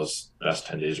know what those best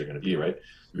 10 days are going to be, right?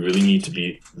 You really need to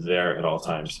be there at all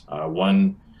times.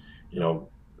 One,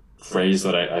 phrase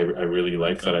that I really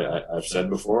like that I've said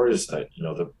before is that,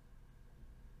 the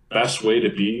best way to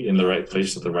be in the right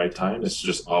place at the right time is to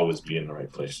just always be in the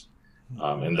right place.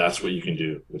 And that's what you can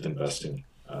do with investing.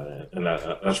 And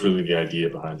that's really the idea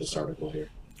behind this article here.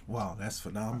 Wow, that's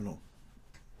phenomenal.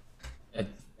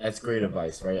 That's great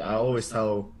advice, right? I always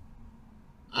tell,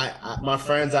 my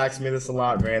friends ask me this a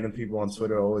lot. Random people on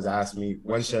Twitter always ask me,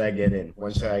 when should I get in?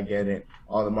 When should I get in?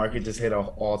 Oh, the market just hit an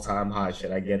all-time high.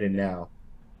 Should I get in now?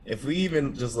 If we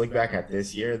even just look back at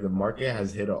this year, the market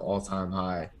has hit an all-time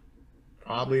high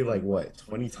probably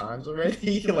 20 times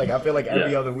already. I feel like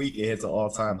every other week it hits an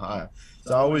all-time high.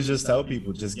 So I always just tell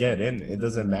people, just get in. It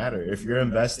doesn't matter if you're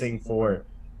investing for,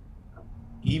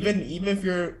 even if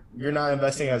you're not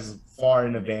investing as far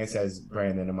in advance as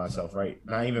Brandon and myself, right?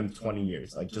 Not even 20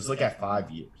 years. Just look at 5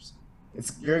 years.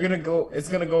 It's gonna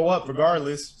go up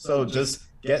regardless. So just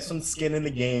get some skin in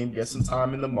the game, get some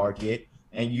time in the market,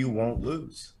 and you won't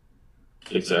lose.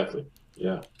 Exactly.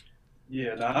 Yeah.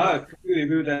 Yeah, no, I completely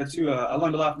agree with that too. I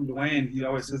learned a lot from Dwayne. He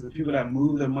always says the people that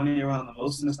move their money around the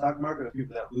most in the stock market are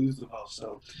people that lose the most.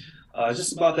 So it's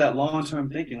just about that long-term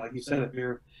thinking. Like you said, if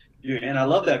you're, and I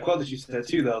love that quote that you said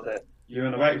too, though, that You're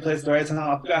in the right place at the right time.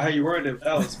 I forgot how you worded it.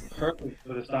 That was perfect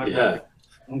for the stock market.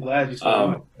 I'm glad you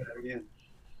started that again.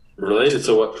 Related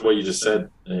to what you just said,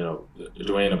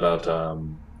 Dwayne, about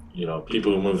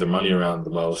people who move their money around the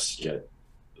most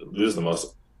lose the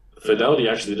most. Fidelity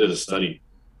actually did a study.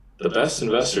 The best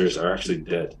investors are actually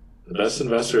dead. The best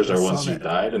investors are ones who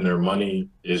died and their money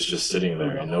is just sitting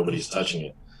there and nobody's touching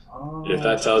it. If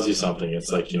that tells you something,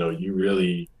 it's like, you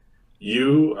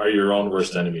are your own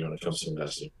worst enemy when it comes to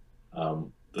investing.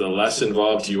 The less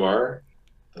involved you are,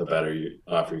 the better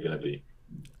off you're going to be.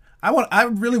 I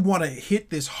really want to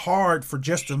hit this hard for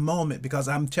just a moment, because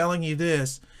I'm telling you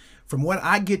this, from what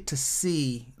I get to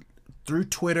see through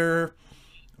Twitter,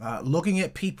 looking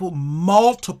at people,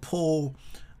 multiple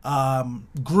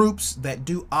groups that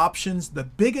do options, the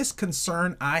biggest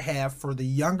concern I have for the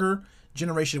younger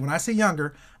generation, when I say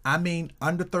younger, I mean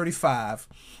under 35,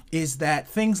 is that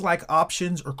things like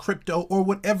options or crypto or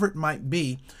whatever it might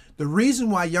be, the reason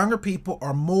why younger people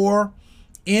are more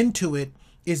into it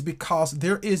is because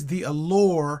there is the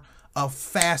allure of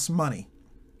fast money.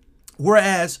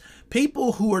 Whereas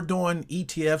people who are doing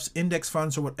ETFs, index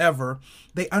funds, or whatever,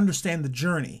 they understand the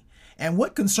journey. And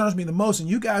what concerns me the most, and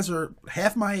you guys are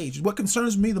half my age, what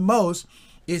concerns me the most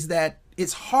is that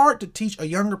it's hard to teach a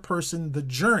younger person the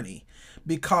journey,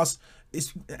 because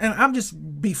and I'm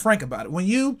just be frank about it. When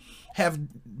you have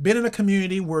been in a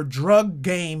community where drug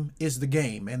game is the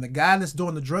game, and the guy that's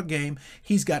doing the drug game,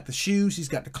 he's got the shoes, he's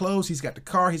got the clothes, he's got the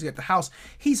car, he's got the house,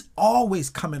 he's always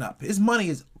coming up. His money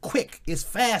is quick, it's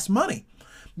fast money.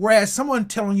 Whereas someone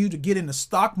telling you to get in the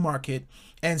stock market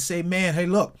and say, man, hey,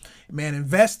 look, man,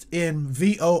 invest in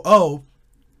VOO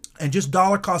and just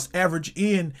dollar cost average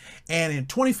in, and in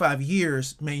 25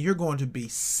 years, man, you're going to be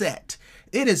set.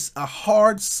 It is a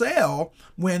hard sell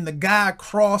when the guy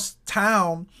across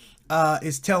town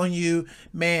is telling you,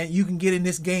 man, you can get in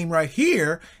this game right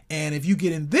here, and if you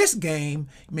get in this game,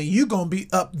 man, you're going to be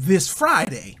up this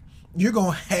Friday. You're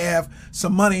going to have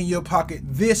some money in your pocket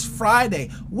this Friday.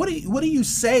 What do you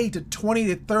say to 20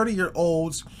 to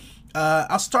 30-year-olds?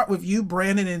 I'll start with you,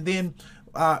 Brandon, and then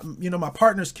my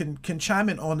partners can chime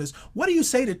in on this. What do you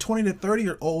say to 20 to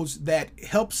 30-year-olds that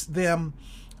helps them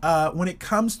when it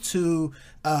comes to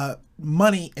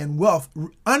money and wealth,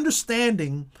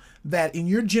 understanding that in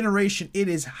your generation it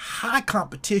is high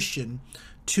competition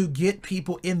to get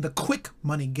people in the quick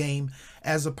money game,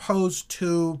 as opposed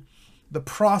to the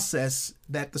process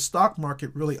that the stock market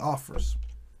really offers?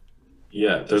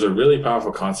 Yeah, there's a really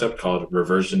powerful concept called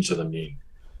reversion to the mean.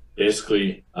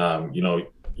 Basically,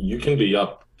 you can be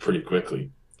up pretty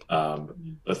quickly,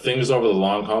 but things over the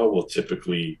long haul will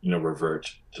typically, revert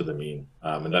to the mean.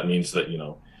 And that means that,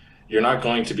 you're not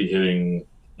going to be hitting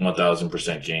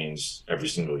 1,000% gains every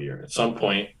single year. At some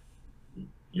point,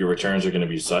 your returns are going to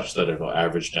be such that it'll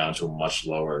average down to a much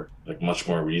lower, much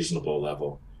more reasonable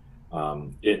level.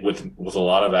 With a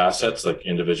lot of assets, like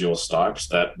individual stocks,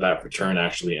 that return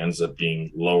actually ends up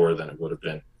being lower than it would have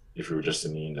been if you were just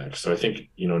in the index. So I think,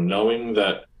 knowing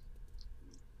that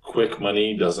quick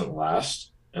money doesn't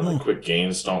last and quick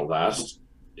gains don't last,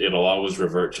 it'll always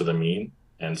revert to the mean.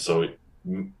 And so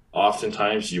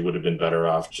oftentimes you would have been better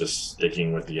off just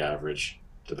sticking with the average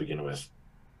to begin with.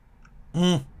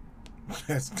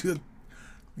 That's good.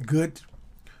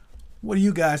 What do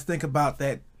you guys think about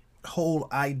that whole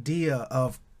idea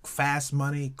of fast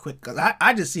money, quick? Because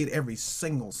I just see it every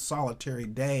single solitary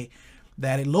day,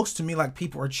 that it looks to me like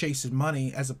people are chasing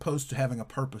money as opposed to having a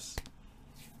purpose.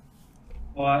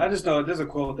 Well, I just know there's a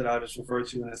quote that I just refer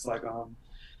to, and it's like,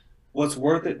 what's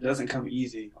worth it doesn't come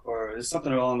easy, or it's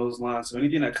something along those lines. So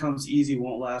anything that comes easy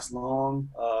won't last long.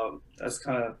 That's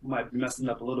kind of might be messing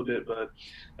up a little bit, but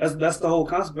that's the whole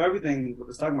concept of everything with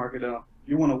the stock market. If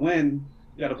you want to win,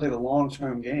 you got to play the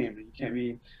long-term game. You can't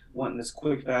be wanting this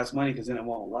quick, fast money, because then it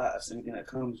won't last. Anything that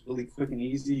comes really quick and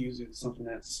easy, usually it's something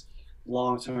that's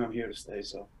long-term, here to stay.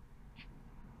 So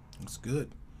that's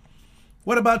good.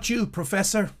 What about you,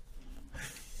 Professor?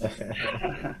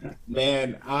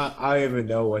 Man, I don't even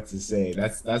know what to say.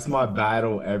 That's my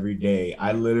battle every day.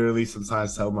 I literally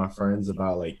sometimes tell my friends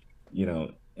about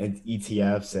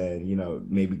ETFs and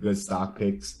maybe good stock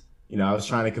picks. I was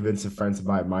trying to convince a friend to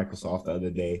buy Microsoft the other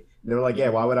day. They were like, yeah,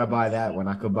 why would I buy that when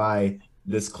I could buy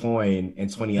this coin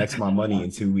and 20x my money in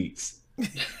 2 weeks?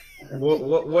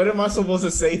 What am I supposed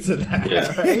to say to that?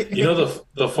 Yeah. Right?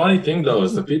 The funny thing though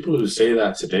is the people who say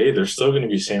that today, they're still going to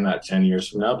be saying that 10 years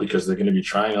from now, because they're going to be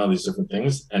trying all these different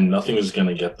things and nothing is going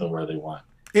to get them where they want.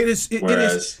 It is.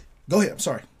 Go ahead. I'm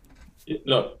sorry.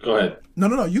 No, go ahead.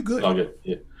 No. You good? All good.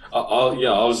 Yeah. All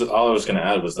I was going to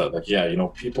add was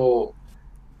that people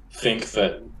think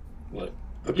that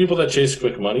the people that chase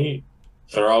quick money,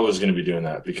 they're always going to be doing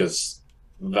that because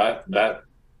that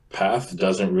path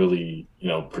doesn't really,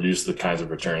 produce the kinds of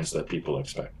returns that people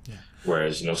expect. Yeah.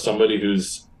 Whereas, somebody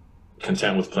who's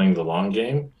content with playing the long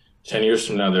game, 10 years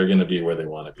from now, they're going to be where they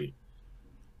want to be.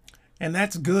 And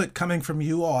that's good coming from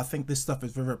you all. I think this stuff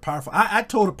is very, very powerful. I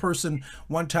told a person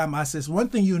one time, I says, one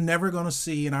thing you're never going to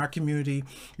see in our community,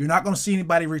 you're not going to see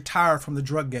anybody retire from the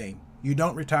drug game. You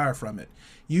don't retire from it.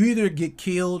 You either get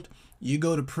killed, you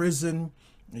go to prison,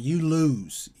 you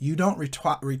lose. You don't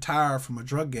retire from a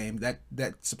drug game that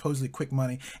supposedly quick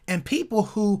money. And people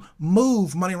who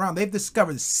move money around, they've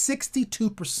discovered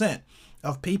 62%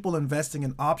 of people investing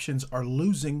in options are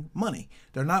losing money.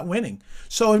 They're not winning.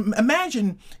 So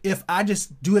imagine if I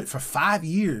just do it for 5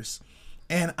 years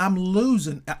and I'm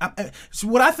losing. So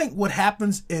what I think what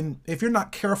happens if you're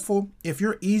not careful, if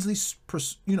you're easily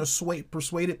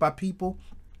persuaded by people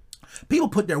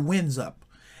put their wins up.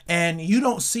 And you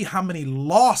don't see how many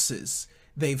losses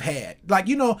they've had. Like,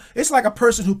 it's like a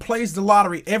person who plays the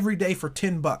lottery every day for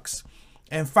 $10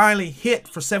 and finally hit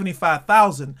for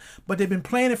 75,000, but they've been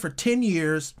playing it for 10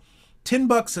 years,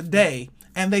 $10 a day,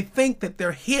 and they think that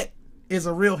their hit is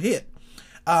a real hit.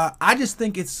 I just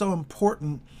think it's so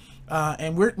important,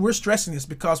 and we're stressing this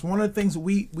because one of the things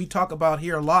we talk about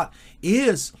here a lot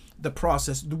is the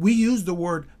process. We use the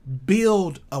word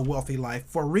build a wealthy life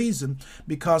for a reason,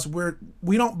 because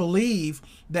we don't believe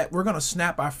that we're going to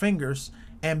snap our fingers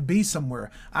and be somewhere.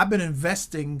 I've been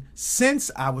investing since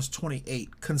I was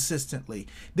 28 consistently.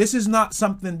 This is not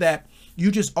something that you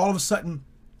just all of a sudden.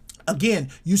 Again,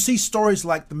 you see stories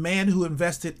like the man who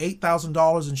invested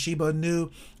 $8,000 in Shiba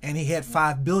Inu and he had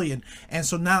 $5 billion. And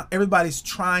so now everybody's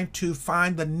trying to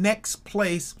find the next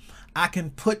place I can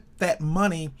put that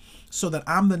money so that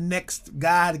I'm the next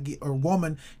guy to get, or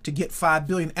woman to get $5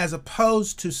 billion, as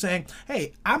opposed to saying,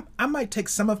 hey, I might take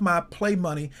some of my play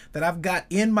money that I've got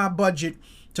in my budget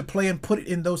to play and put it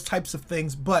in those types of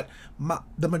things. But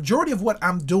the majority of what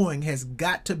I'm doing has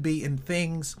got to be in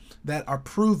things that are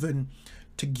proven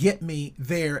to get me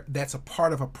there. That's a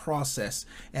part of a process.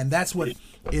 And that's what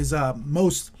is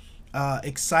most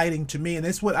exciting to me. And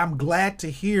that's what I'm glad to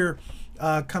hear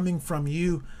coming from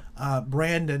you,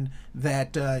 Brandon,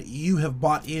 that you have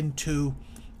bought into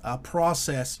a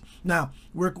process. Now,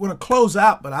 we're going to close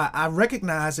out, but I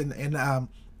recognize in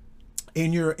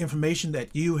your information that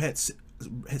you had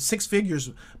 6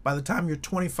 figures by the time you're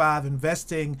 25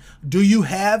 investing. Do you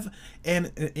have,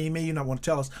 and you may not want to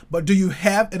tell us, but do you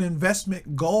have an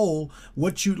investment goal,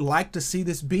 what you'd like to see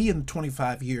this be in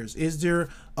 25 years? Is there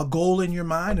a goal in your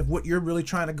mind of what you're really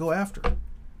trying to go after?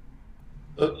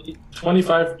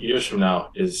 25 years from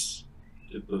now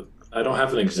I don't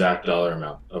have an exact dollar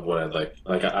amount of what I'd like.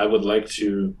 Like, I would like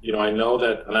to, I know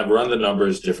that, and I've run the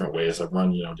numbers different ways. I've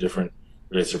run, different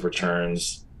rates of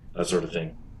returns, that sort of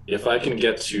thing. If I can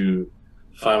get to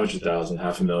 500,000,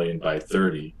 $500,000 by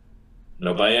 30,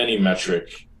 by any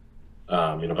metric,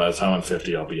 by the time I'm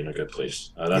 50, I'll be in a good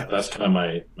place. That's kind of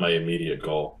my immediate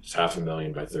goal. It's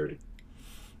 500,000 by 30.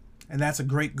 And that's a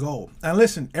great goal. Now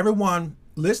listen, everyone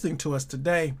listening to us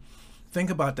today, think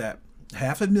about that.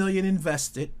 500,000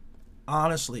 invested,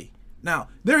 honestly. Now,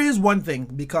 there is one thing,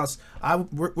 because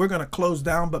we're going to close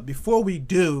down, but before we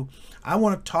do, I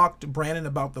want to talk to Brandon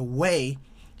about the way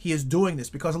he is doing this,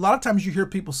 because a lot of times you hear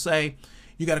people say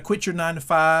you got to quit your 9 to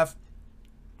 5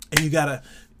 and you got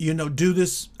to do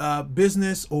this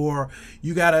business, or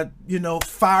you got to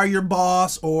fire your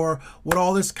boss, or with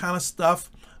all this kind of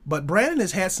stuff. But Brandon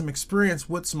has had some experience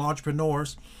with some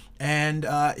entrepreneurs, and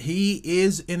he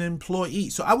is an employee.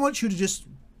 So I want you to just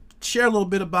share a little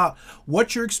bit about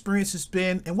what your experience has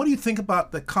been, and what do you think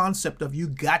about the concept of you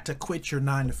got to quit your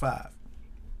 9 to 5?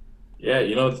 Yeah,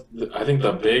 I think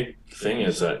the big thing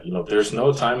is that, there's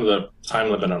no time limit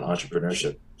on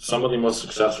entrepreneurship. Some of the most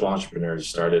successful entrepreneurs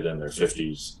started in their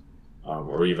 50s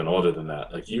or even older than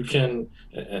that. Like, you can,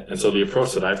 and so the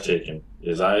approach that I've taken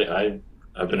is I've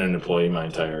been an employee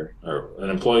an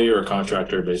employee or a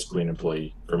contractor, basically an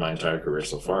employee for my entire career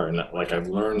so far. And I've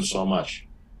learned so much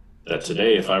that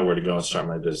today, if I were to go and start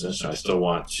my business, I still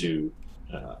want to,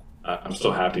 I'm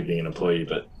still happy being an employee,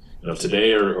 but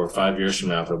today or 5 years from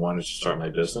now, if I wanted to start my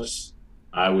business,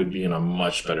 I would be in a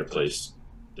much better place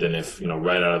than if,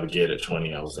 right out of the gate at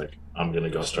 20, I was like, I'm going to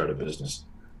go start a business.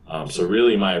 So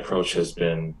really my approach has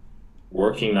been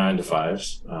working 9 to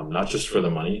 5s, not just for the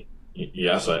money.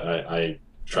 Yes, I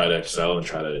try to excel and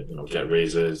try to, get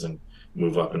raises and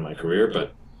move up in my career,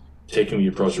 but taking the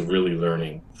approach of really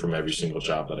learning from every single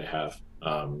job that I have.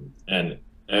 And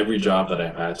every job that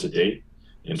I've had to date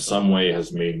in some way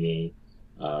has made me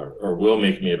or will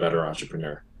make me a better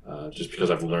entrepreneur, just because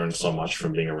I've learned so much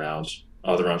from being around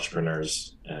other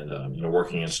entrepreneurs and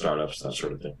working in startups, that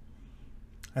sort of thing.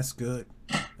 That's good.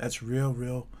 That's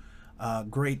real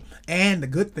great. And the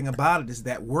good thing about it is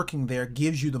that working there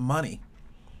gives you the money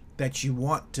that you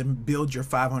want to build your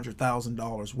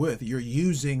 $500,000 with. You're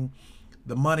using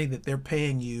the money that they're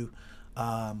paying you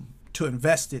to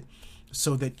invest it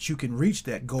so that you can reach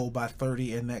that goal by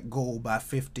 30 and that goal by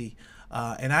 50.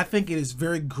 And I think it is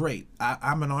very great.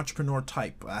 I'm an entrepreneur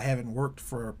type. I haven't worked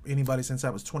for anybody since I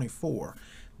was 24.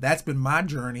 That's been my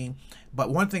journey. But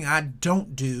one thing I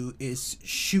don't do is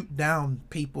shoot down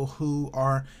people who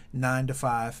are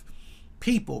 9-to-5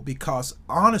 people, because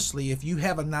honestly, if you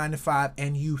have a 9-to-5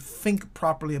 and you think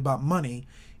properly about money,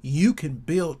 you can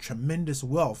build tremendous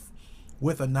wealth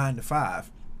with a 9-to-5.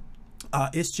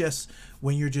 It's just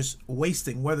when you're just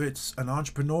wasting, whether it's an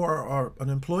entrepreneur or an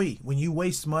employee, when you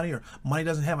waste money or money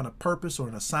doesn't have a purpose or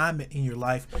an assignment in your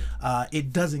life,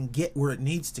 it doesn't get where it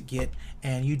needs to get,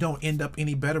 and you don't end up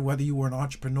any better whether you were an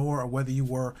entrepreneur or whether you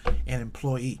were an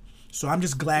employee. So I'm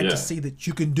just glad to see that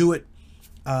you can do it.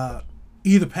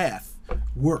 Either path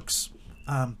works.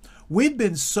 We've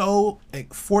been so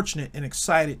fortunate and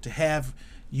excited to have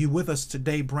you with us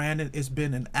today, Brandon. It's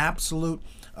been an absolute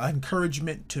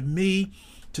encouragement to me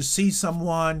to see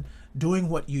someone doing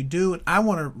what you do. And I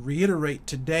want to reiterate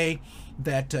today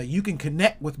that you can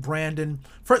connect with Brandon.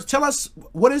 First, tell us,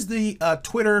 what is the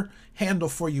Twitter handle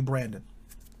for you, Brandon?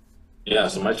 Yeah,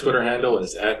 so my Twitter handle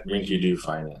is at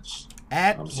Rinkydoofinance.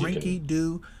 At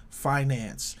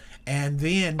Rinkydoofinance. And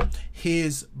then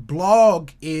his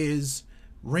blog is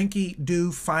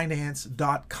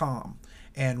Rinkydoofinance.com.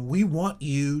 And we want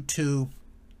you to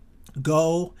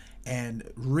go and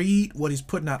read what he's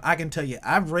putting out. I can tell you,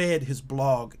 I've read his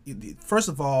blog. First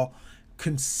of all,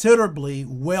 considerably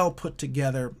well put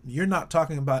together. You're not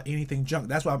talking about anything junk.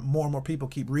 That's why more and more people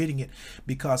keep reading it,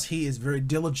 because he is very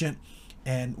diligent,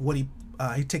 and what he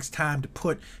takes time to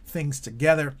put things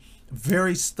together.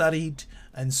 Very studied,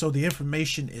 and so the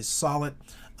information is solid.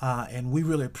 And we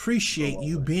really appreciate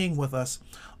you being with us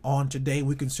on today.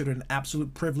 We consider it an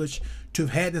absolute privilege to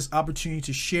have had this opportunity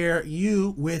to share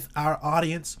you with our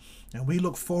audience, and we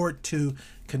look forward to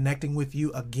connecting with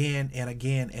you again and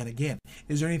again and again.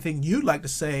 Is there anything you'd like to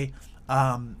say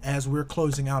as we're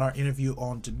closing out our interview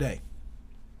on today?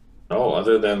 No,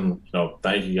 other than,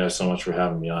 thank you guys so much for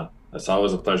having me on. It's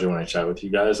always a pleasure when I chat with you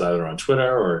guys, either on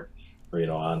Twitter or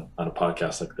on a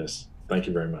podcast like this. Thank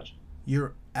you very much.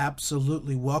 You're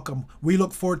absolutely welcome. We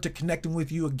look forward to connecting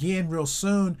with you again real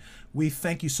soon. We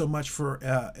thank you so much for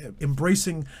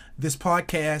embracing this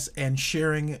podcast and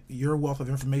sharing your wealth of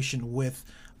information with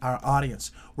our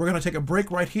audience. We're going to take a break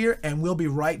right here, and we'll be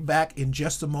right back in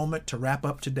just a moment to wrap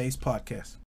up today's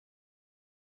podcast.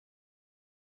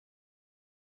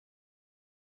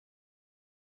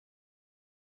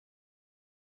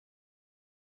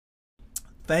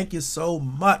 Thank you so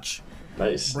much.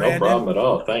 Nice. Brandon. No problem at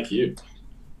all. Thank you.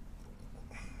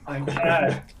 I'm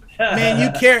glad.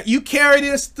 Man, you carried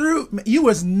us through. You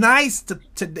was nice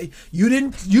today. You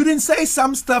didn't say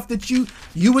some stuff that you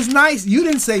was nice. You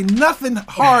didn't say nothing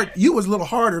hard. You was a little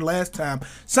harder last time.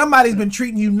 Somebody's been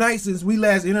treating you nice since we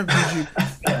last interviewed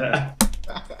you.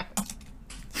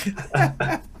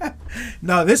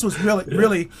 No, this was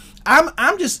really.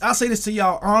 I'll say this to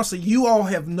y'all honestly. You all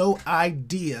have no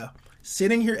idea.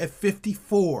 Sitting here at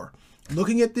 54,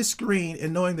 looking at this screen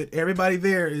and knowing that everybody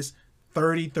there is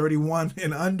 30, 31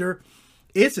 and under,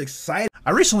 it's exciting.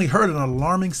 I recently heard an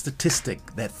alarming statistic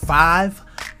that 5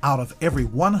 out of every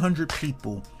 100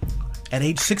 people at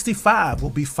age 65 will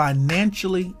be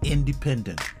financially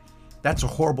independent. That's a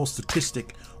horrible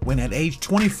statistic when at age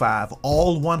 25,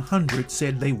 all 100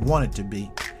 said they wanted to be.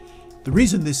 The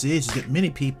reason this is that many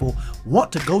people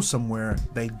want to go somewhere,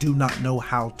 they do not know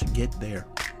how to get there.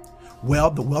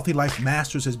 Well, the Wealthy Life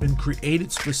Masters has been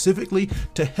created specifically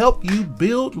to help you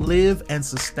build, live, and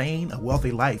sustain a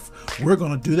wealthy life. We're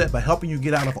going to do that by helping you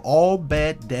get out of all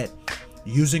bad debt,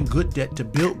 using good debt to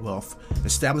build wealth,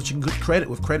 establishing good credit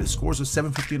with credit scores of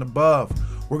 750 and above.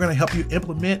 We're going to help you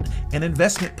implement an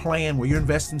investment plan where you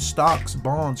invest in stocks,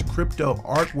 bonds, crypto,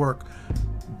 artwork,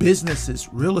 businesses,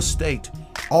 real estate,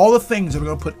 all the things that are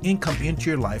going to put income into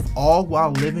your life, all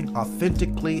while living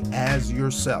authentically as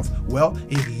yourself. Well,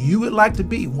 if you would like to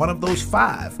be one of those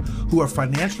 5 who are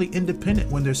financially independent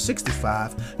when they're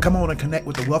 65, come on and connect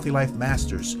with the Wealthy Life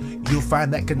Masters. You'll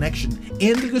find that connection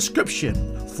in the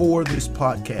description for this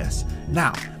podcast.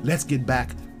 Now, let's get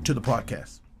back to the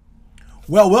podcast.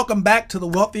 Well, welcome back to the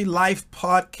Wealthy Life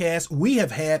Podcast. We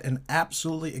have had an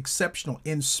absolutely exceptional,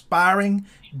 inspiring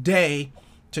day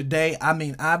today. I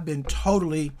mean, I've been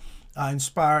totally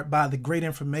inspired by the great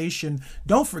information.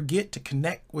 Don't forget to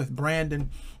connect with Brandon.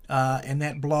 in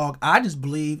that blog. I just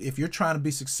believe if you're trying to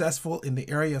be successful in the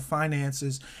area of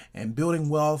finances and building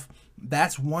wealth,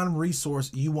 that's one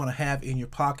resource you want to have in your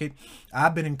pocket.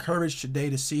 I've been encouraged today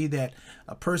to see that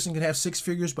a person can have six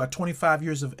figures by 25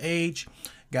 years of age,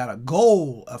 got a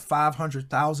goal of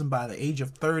 500,000 by the age of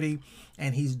 30,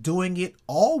 and he's doing it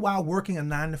all while working a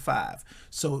 9 to 5.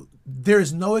 So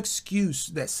there's no excuse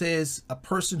that says a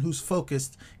person who's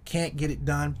focused can't get it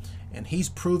done, and he's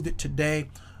proved it today.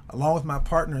 Along with my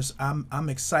partners, I'm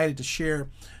excited to share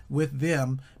with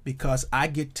them because I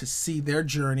get to see their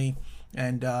journey,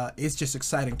 and it's just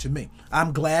exciting to me.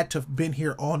 I'm glad to have been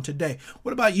here on today.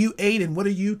 What about you, Aiden? What do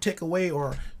you take away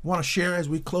or want to share as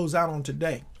we close out on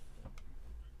today?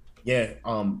 Yeah,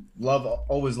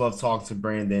 always love talking to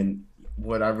Brandon.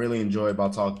 What I really enjoy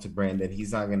about talking to Brandon,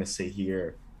 he's not gonna sit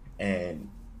here and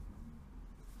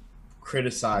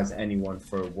criticize anyone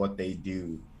for what they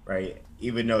do, right?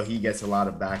 Even though he gets a lot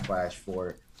of backlash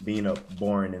for being a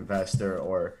boring investor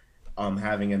or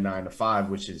having a 9 to 5,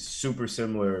 which is super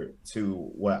similar to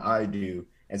what I do.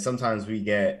 And sometimes we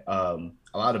get a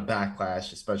lot of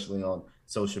backlash, especially on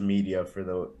social media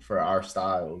for our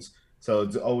styles. So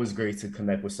it's always great to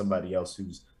connect with somebody else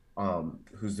who's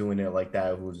doing it like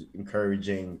that, who's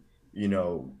encouraging,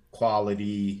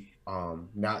 quality,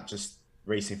 not just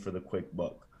racing for the quick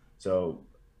buck. So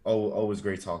always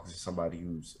great talking to somebody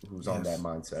who's yes, on that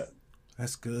mindset.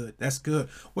 That's good. That's good.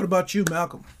 What about you,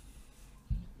 Malcolm?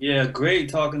 Yeah, great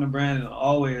talking to Brandon. I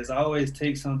always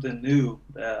take something new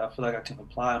that I feel like I can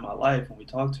apply in my life when we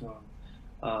talk to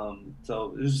him.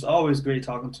 So it was always great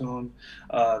talking to him.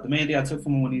 The main thing I took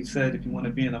from him when he said, if you want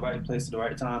to be in the right place at the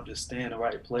right time, just stay in the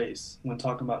right place when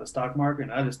talking about the stock market.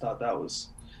 And I just thought that was,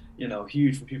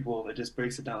 huge for people. It just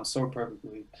breaks it down so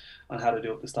perfectly on how to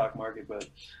deal with the stock market. But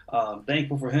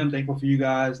thankful for him, thankful for you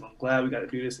guys. I'm glad we got to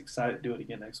do this. Excited to do it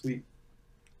again next week.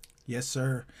 Yes,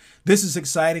 sir. This is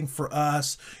exciting for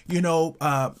us.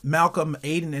 Malcolm,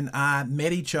 Aiden, and I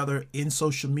met each other in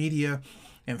social media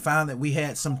and found that we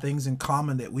had some things in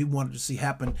common that we wanted to see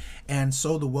happen. And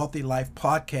so the Wealthy Life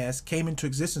podcast came into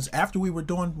existence after we were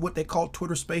doing what they call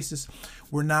Twitter Spaces.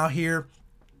 We're now here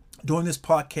doing this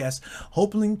podcast,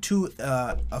 hoping to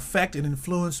affect and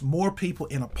influence more people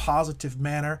in a positive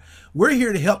manner. We're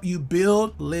here to help you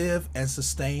build, live, and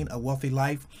sustain a wealthy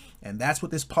life. And that's what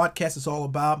this podcast is all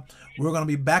about. We're going to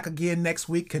be back again next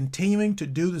week, continuing to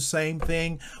do the same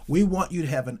thing. We want you to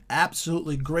have an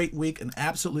absolutely great week, an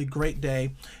absolutely great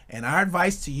day. And our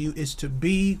advice to you is to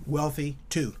be wealthy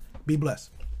too. Be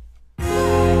blessed.